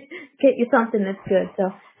get you something that's good. So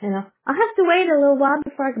I'll have to wait a little while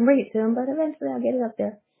before I can bring it to him, but eventually I'll get it up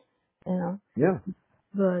there. You know, Yeah,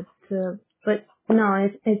 but no,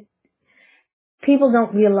 it's people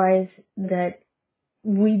don't realize that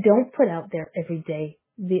we don't put out there every day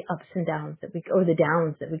the ups and downs or the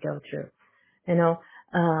downs that we go through.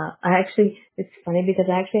 It's funny because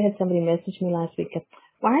I actually had somebody message me last week,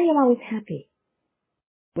 why are you always happy?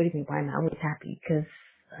 What do you mean, why am I always happy? Because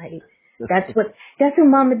that's who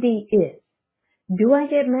Mama D is. Do I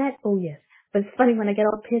get mad? Oh yes. But it's funny when I get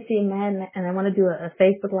all pissy and mad and I want to do a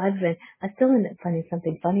Facebook Live event, I still end up finding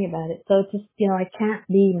something funny about it. So it's just, I can't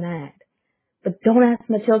be mad. But don't ask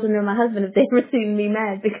my children or my husband if they ever see me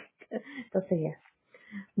mad because they'll say yes.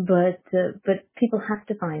 But people have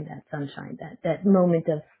to find that sunshine, that moment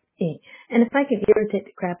of, and if I could irritate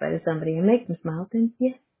the crap out of somebody and make them smile, then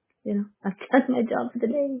yes, I've done my job for the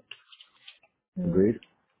day. Mm. agreed,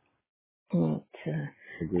 But,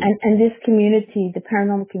 agreed. and this community, the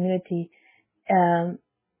paranormal community,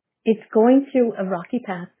 it's going through a rocky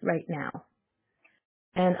path right now,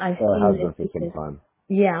 and I've It seen has it been for some because, time.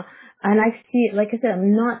 yeah, and I see it. Like I said,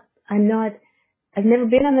 I've never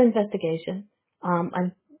been on an investigation.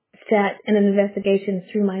 I've sat in an investigation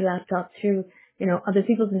through my laptop, through, other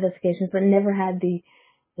people's investigations, but never had the,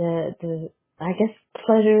 I guess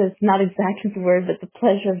pleasure is not exactly the word, but the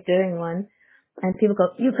pleasure of doing one. And people go,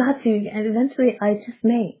 you got to, and eventually I just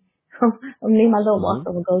may. Me and my little Hmm.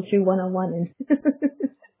 walker will go through 101 and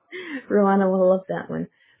Rowana will love that one.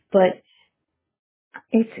 But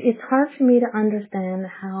it's hard for me to understand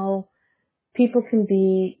how people can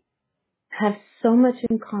have so much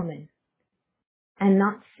in common and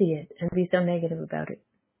not see it and be so negative about it.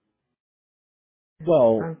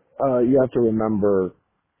 Well, you have to remember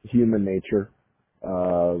human nature.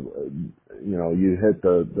 You hit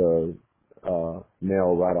the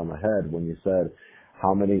nail right on the head when you said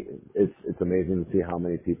how many. It's amazing to see how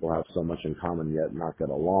many people have so much in common yet not get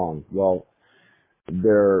along. Well,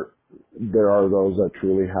 there there are those that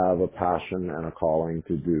truly have a passion and a calling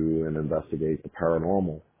to do and investigate the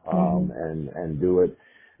paranormal, and do it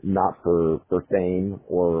not for fame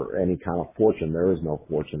or any kind of fortune. There is no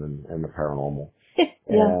fortune in the paranormal. Yeah.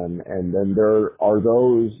 And then there are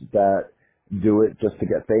those that do it just to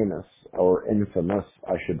get famous or infamous,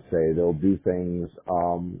 I should say. They'll do things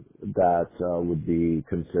that would be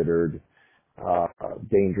considered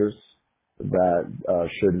dangerous, that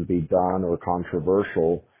shouldn't be done, or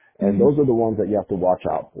controversial. And those are the ones that you have to watch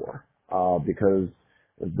out for, because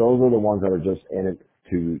those are the ones that are just in it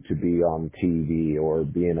to be on TV or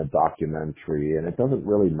be in a documentary, and it doesn't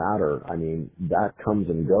really matter. I mean, that comes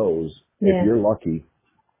and goes. If Yeah. you're lucky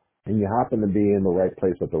and you happen to be in the right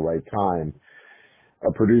place at the right time,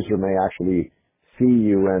 a producer may actually see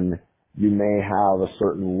you, and you may have a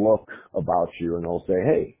certain look about you, and they'll say,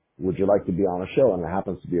 "Hey, would you like to be on a show?" And it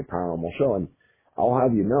happens to be a paranormal show. And I'll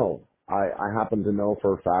have you know, I happen to know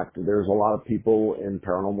for a fact that there's a lot of people in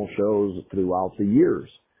paranormal shows throughout the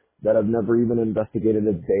years that have never even investigated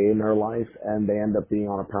a day in their life, and they end up being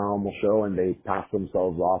on a paranormal show, and they pass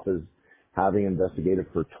themselves off as having investigated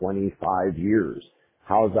for 25 years.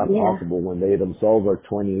 How is that Yeah. possible when they themselves are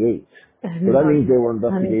 28? So that means No, they were honey.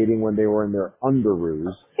 investigating when they were in their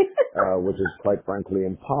underoos, which is quite frankly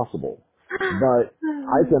impossible. But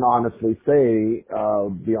I can honestly say,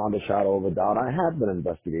 beyond a shadow of a doubt, I have been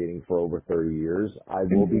investigating for over 30 years. I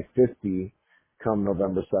will be 50 come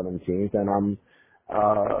November 17th, and I'm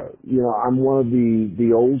one of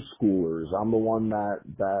the old schoolers. I'm the one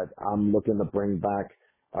that I'm looking to bring back,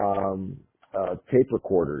 tape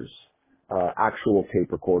recorders, actual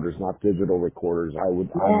tape recorders, not digital recorders. Yeah.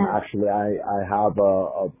 I have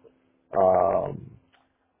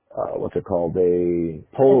what's it called? A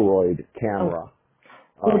Polaroid Oh, camera.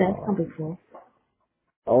 that's Uh, something cool.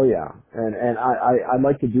 oh yeah. And I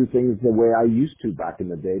like to do things the way I used to back in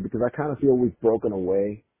the day, because I kind of feel we've broken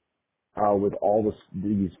away, with all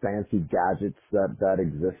these fancy gadgets that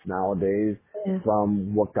exist nowadays Yeah.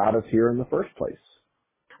 from what got us here in the first place.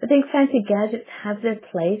 I think fancy gadgets have their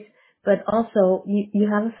place, but also you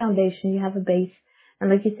have a foundation, you have a base, and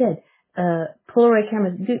like you said, Polaroid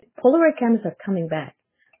cameras. Dude, Polaroid cameras are coming back.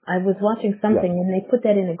 I was watching Yes. something and they put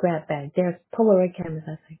that in a grab bag. There's Polaroid cameras.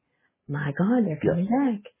 I was like, my God, they're Yes. coming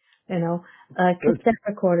back. You know, Good. cassette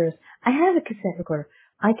recorders. I have a cassette recorder.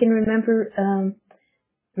 I can remember.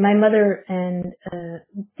 My mother and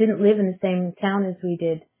didn't live in the same town as we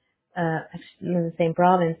did, actually in the same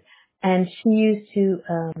province, and she used to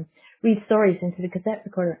read stories into the cassette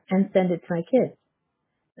recorder and send it to my kids,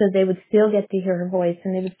 so they would still get to hear her voice,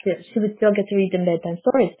 and she would still get to read them bedtime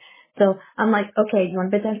stories. So I'm like, okay, you want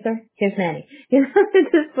a bedtime story? Here's Nanny. You know,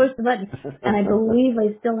 just push the button, and I believe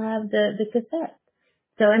I still have the cassette.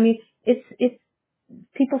 So I mean, it's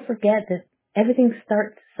people forget that everything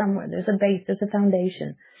starts somewhere. There's a base, there's a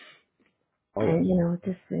foundation. Oh yes. And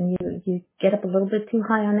just when you get up a little bit too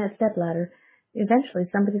high on that step ladder, eventually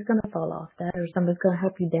somebody's gonna fall off that, or somebody's gonna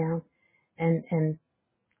help you down and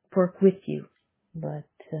work with you. But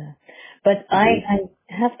Agreed. I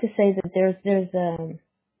have to say that there's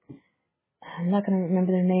I'm not gonna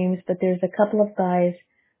remember their names, but there's a couple of guys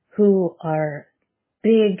who are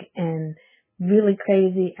big and really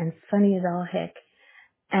crazy and funny as all heck.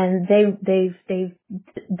 And they've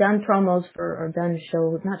done promos or done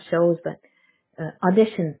shows, not shows, but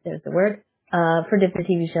auditions, there's the word, for different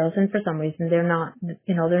TV shows, and for some reason they're not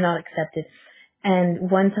accepted. And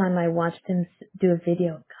one time I watched him do a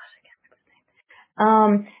video,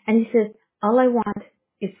 and he says, all I want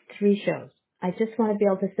is 3 shows. I just want to be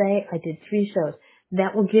able to say I did 3 shows.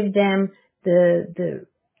 That will give them the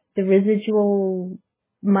residual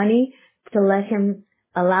money to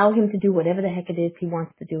allow him to do whatever the heck it is he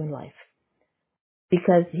wants to do in life,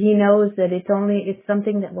 because he knows that it's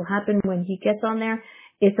something that will happen when he gets on there.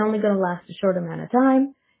 It's only going to last a short amount of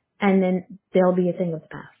time, and then there'll be a thing of the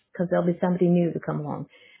past, because there'll be somebody new to come along.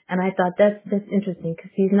 And I thought that's interesting,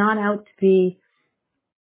 because he's not out to be,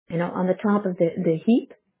 on the top of the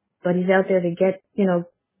heap, but he's out there to give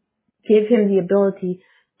him the ability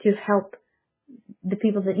to help the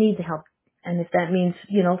people that need the help. And if that means,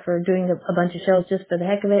 for doing a bunch of shows just for the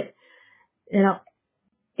heck of it,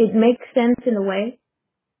 it makes sense in a way,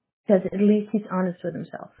 because at least he's honest with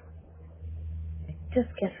himself. I just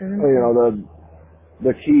can't Well, remember.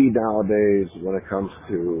 the key nowadays when it comes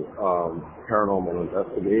to paranormal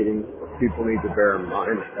investigating, people need to bear in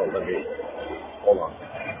mind. Oh, let me hold on.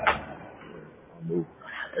 I'll move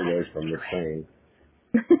away from the train.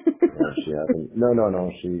 She happens. No.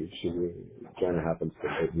 Jen happens to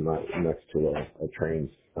live next to a train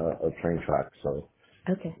track, so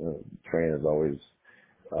Okay. train is always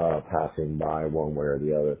passing by one way or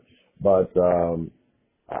the other. But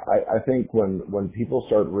I think when people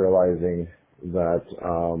start realizing that,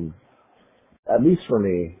 at least for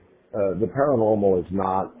me, the paranormal is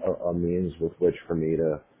not a means with which for me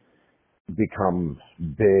to become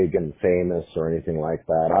big and famous or anything like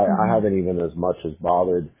that. I Hmm. haven't even as much as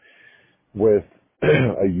bothered with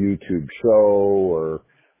a YouTube show or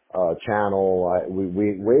channel.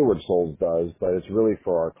 Wayward Souls does, but it's really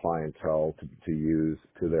for our clientele to use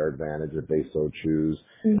to their advantage if they so choose.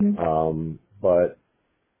 Hmm. But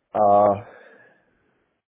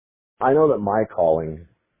I know that my calling,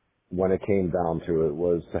 when it came down to it,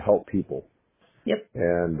 was to help people. Yep.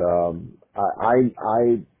 And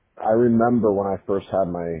I remember when I first had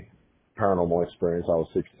my paranormal experience. I was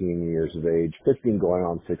 16 years of age, 15 going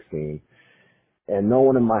on 16, and no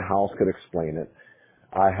one in my house could explain it.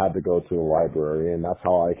 I had to go to the library, and that's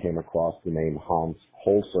how I came across the name Hans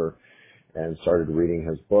Holzer and started reading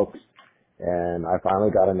his books. And I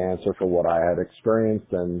finally got an answer for what I had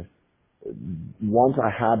experienced. And once I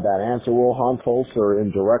had that answer, well, Hans Holzer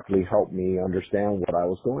indirectly helped me understand what I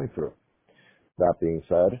was going through. That being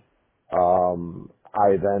said,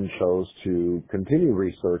 I then chose to continue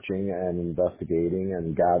researching and investigating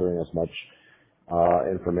and gathering as much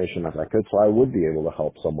information as I could so I would be able to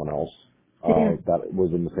help someone else Yeah. that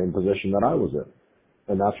was in the same position that I was in.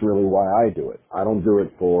 And that's really why I do it. I don't do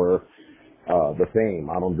it for the fame.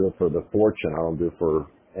 I don't do it for the fortune. I don't do it for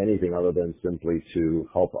anything other than simply to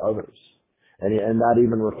help others. And that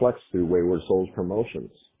even reflects through Wayward Souls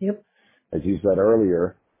Promotions. Yep. As you said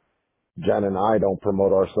earlier, Jen and I don't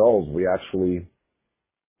promote ourselves. We actually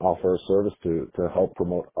offer a service to help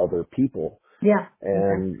promote other people Yeah. Exactly.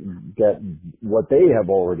 and get what they have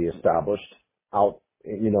already established out,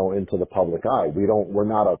 into the public eye. We're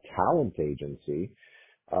not a talent agency,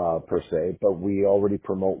 per se, but we already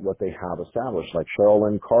promote what they have established, like Cheryl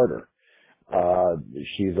Lynn Carter.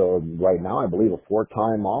 She's right now, I believe, a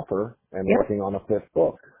 4-time author and Yep. working on a 5th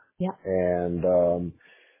book, Yeah. and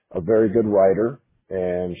a very good writer,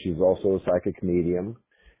 and she's also a psychic medium.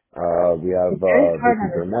 We have It's very hard Vicky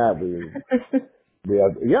on Burnett. We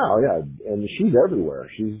have, yeah, oh, yeah, and she's everywhere.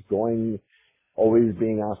 She's always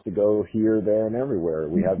being asked to go here, there, and everywhere.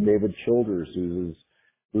 We have herself. David Childers,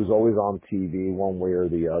 who's always on TV one way or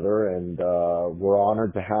the other, and we're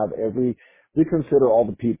honored to have we consider all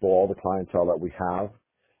the people, all the clientele that we have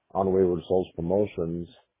on Wayward Souls Promotions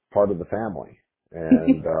part of the family.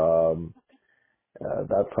 And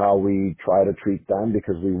that's how we try to treat them,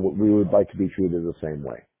 because we would like to be treated the same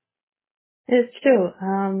way. It's true.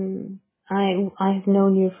 I've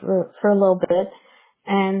known you for a little bit,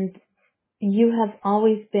 and you have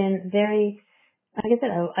always been very, like I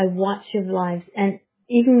said, I watch your lives, and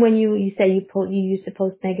even when you say you used to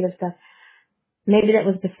post negative stuff, maybe that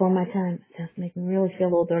was before my time. It does make me really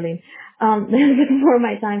feel old, Darlene. That was before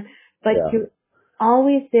my time. But Yeah. you're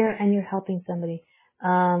always there and you're helping somebody.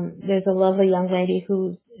 There's a lovely young lady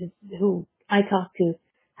who I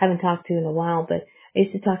haven't talked to in a while, but I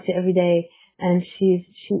used to talk to every day, and she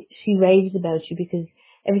raves about you because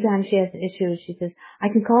every time she has an issue, she says, I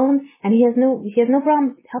can call him and he has no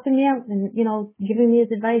problem helping me out and, giving me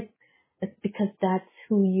his advice. It's because that's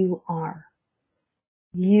who you are.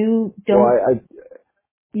 You Well, don't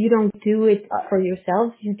you don't do it I for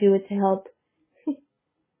yourself. You do it to help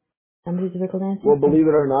somebody's wiggle well, dancing. Oh, believe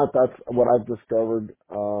it or not, that's what I've discovered,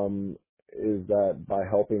 is that by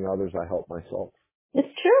helping others, I help myself. it's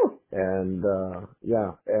true. And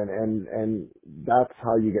yeah, and that's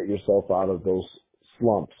how you get yourself out of those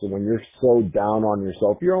slumps. And when you're so down on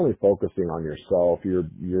yourself, you're only focusing on yourself.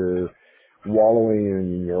 You're wallowing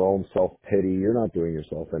in your own self pity. You're not doing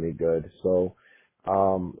yourself any good. So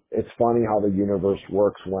it's funny how the universe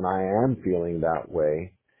works. When I am feeling that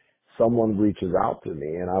way, someone reaches out to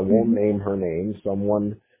me, and I won't Hmm. name her name.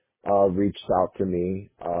 Someone reached out to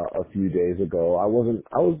me a few days ago. I wasn't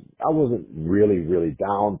really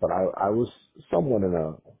down, but I was somewhat in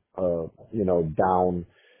a down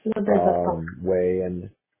A little bit of a funk. way, and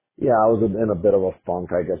yeah, I was in a bit of a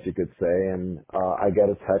funk, I guess you could say. And I get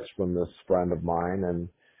a text from this friend of mine, and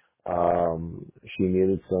she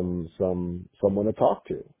needed someone to talk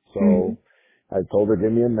to. Hmm. So I told her,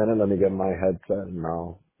 give me a minute, let me get my headset, and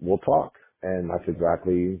we'll talk. And that's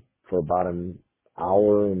exactly, for about an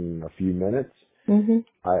hour and a few minutes, Mhm.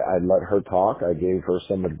 I let her talk. I gave her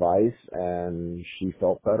some advice, and she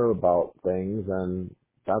felt better about things, and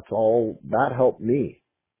that's all. That helped me,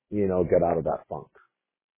 get out of that funk.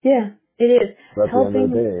 Yeah, it is So at the end of the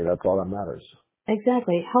helping. day, that's all that matters.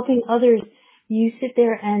 Exactly. Helping others, you sit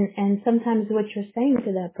there and sometimes what you're saying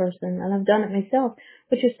to that person, and I've done it myself,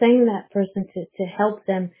 what you're saying to that person to help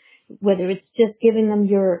them, whether it's just giving them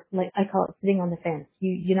your, like I call it sitting on the fence.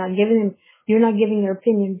 You're not giving your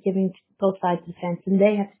opinion, giving both sides of the fence, and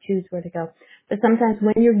they have to choose where to go. But sometimes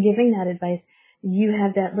when you're giving that advice, you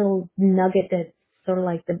have that little nugget that's sort of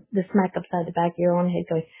like the smack upside the back of your own head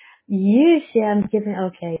going, you see, I'm giving,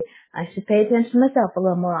 okay, I should pay attention to myself a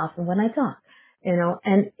little more often when I talk,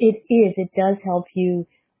 and it does help you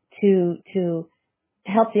to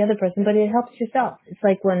help the other person, but it helps yourself. It's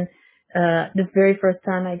like when, the very first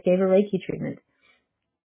time I gave a Reiki treatment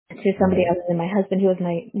to somebody Hmm. other than my husband, who was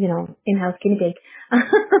my, in-house guinea pig.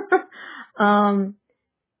 um,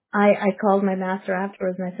 I called my master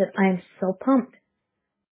afterwards and I said, I am so pumped.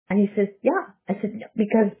 And he says, yeah. I said, "Yeah,"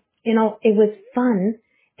 because, it was fun.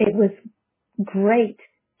 It was great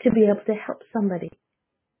to be able to help somebody.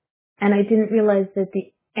 And I didn't realize that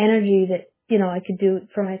the energy that, I could do it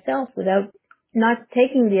for myself without not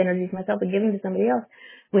taking the energy for myself and giving to somebody else.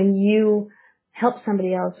 When you help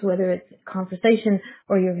somebody else, whether it's conversation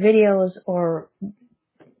or your videos or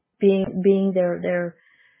being their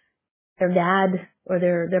dad or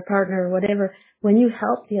their partner or whatever, when you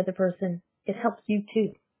help the other person, it helps you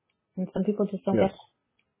too. And some people just don't Yes.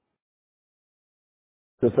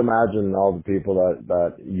 get Just imagine all the people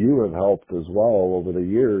that you have helped as well over the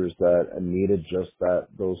years that needed just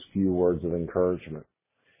those few words of encouragement.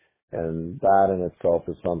 And that in itself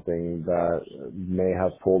is something that may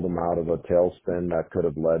have pulled them out of a tailspin that could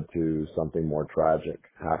have led to something more tragic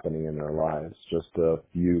happening in their lives. Just a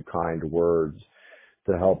few kind words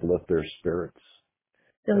to help lift their spirits.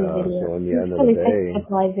 silly video. So in the end of the Silly day, Facebook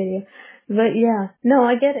live video. But yeah, no,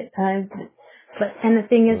 I get it. And the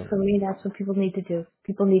thing is, uh, for me, that's what people need to do.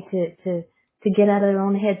 People need to get out of their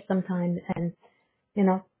own heads sometimes and,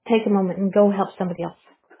 take a moment and go help somebody else.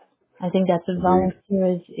 I think that's what agreed.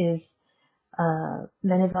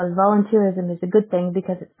 many of us, volunteerism is a good thing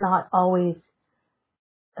because it's not always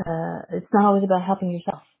about helping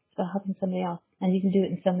yourself. It's about helping somebody else. And you can do it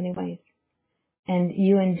in so many ways. And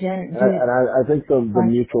you and Jen do it. And I think the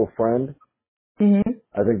mutual friend, Mm-hmm.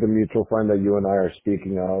 I think the mutual friend that you and I are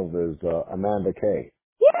speaking of is Amanda Kay.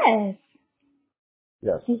 Yes!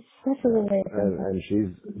 Yes. He's such a Yeah. good way from her. And she's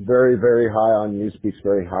very, very high on you, speaks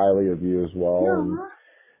very highly of you as well. And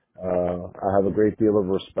No. I have a great deal of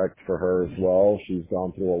respect for her as well. She's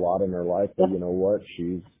gone through a lot in her life, but Yep. you know what?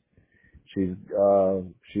 She's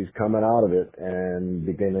coming out of it and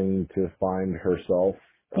beginning to find herself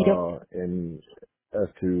Yep. in as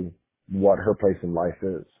to what her place in life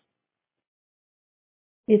is.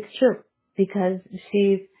 It's true. Because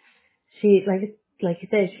like you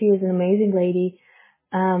said, she is an amazing lady.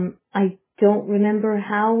 I don't remember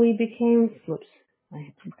how we became, whoops,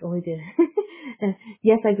 I totally did.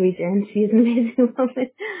 Yes, I agree, Jen. She's an amazing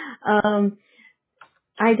woman.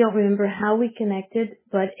 I don't remember how we connected,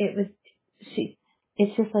 but it's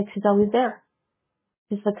just like she's always there.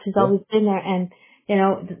 Just like she's Yeah. always been there. And,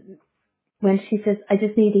 when she says, I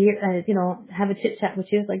just need to hear, have a chit chat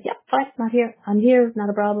with you, it's like, yep, fine, not here. I'm here, not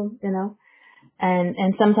a problem.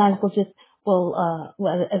 And sometimes well,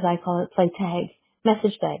 as I call it, play tag,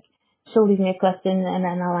 message tag. She'll leave me a question and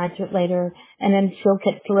then I'll answer it later and then she'll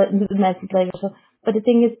get to it the message later. So, but the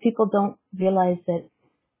thing is people don't realize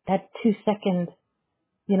that 2 second,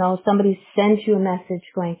 somebody sends you a message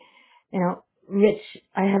going, Rich,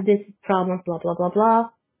 I have this problem, blah, blah, blah, blah.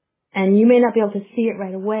 And you may not be able to see it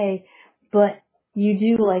right away, but you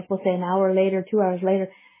do, like, we'll say an hour later, 2 hours later,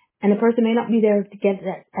 and the person may not be there to get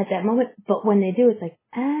that at that moment, but when they do, it's like,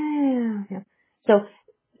 ah. Yeah. So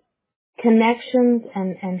connections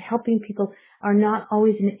and helping people are not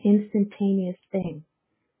always an instantaneous thing.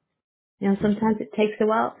 Sometimes it takes a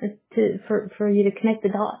while for you to connect the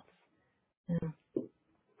dots. Yeah.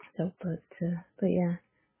 So, but yeah,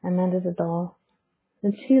 Amanda's a doll.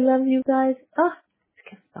 Does she love you guys? Oh, I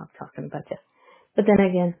can't stop talking about you. But then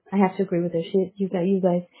again, I have to agree with her. You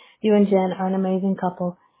guys, you and Jen are an amazing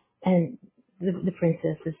couple, and the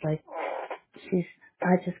princess is like, she's.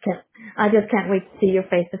 I just can't wait to see your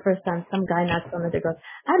face the first time some guy knocks on the door. Goes,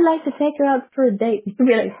 I'd like to take her out for a date. You'll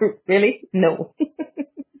be like, really? No.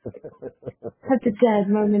 Such a sad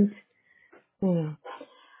moment. Yeah.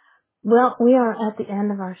 Well, we are at the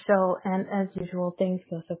end of our show, and as usual, things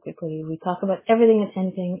go so quickly. We talk about everything and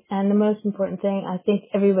anything, and the most important thing I think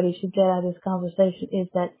everybody should get out of this conversation is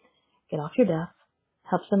that get off your duff,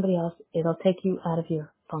 help somebody else. It'll take you out of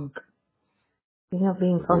your funk. Being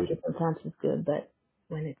Agreed. funky sometimes is good, but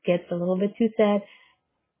when it gets a little bit too sad,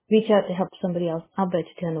 reach out to help somebody else. I'll bet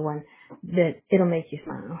you 10 to 1 that it'll make you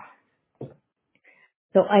smile.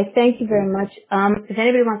 So I thank you very much. If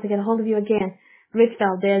anybody wants to get a hold of you again, Rich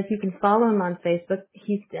Valdez, you can follow him on Facebook.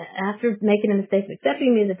 He's, after making a mistake of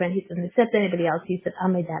accepting me as a friend, he doesn't accept anybody else. He said, I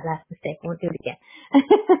made that last mistake. I won't do it again.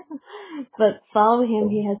 But follow him.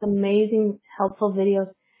 He has amazing, helpful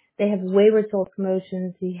videos. They have Wayward Soul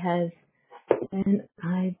Promotions. He has, and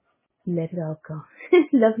I let it all go.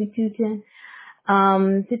 Love you too, Jen.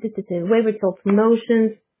 Wayward Soul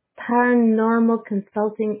Promotions, Paranormal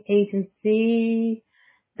Consulting Agency.com.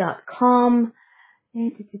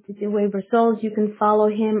 Wayward Souls. You can follow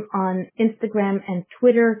him on Instagram and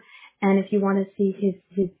Twitter. And if you want to see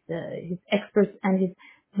his experts and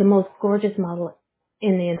the most gorgeous model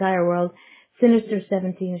in the entire world, Sinister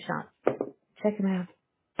 17 Shots. Check him out.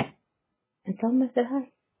 And tell him I said hi.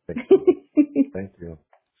 Thank you.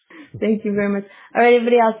 Thank you very much. All right,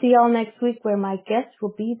 everybody. I'll see you all next week where my guest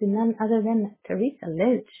will be none other than Teresa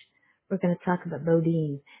Lynch. We're going to talk about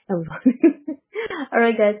Bodine. All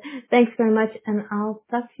right, guys. Thanks very much, and I'll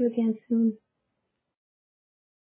talk to you again soon.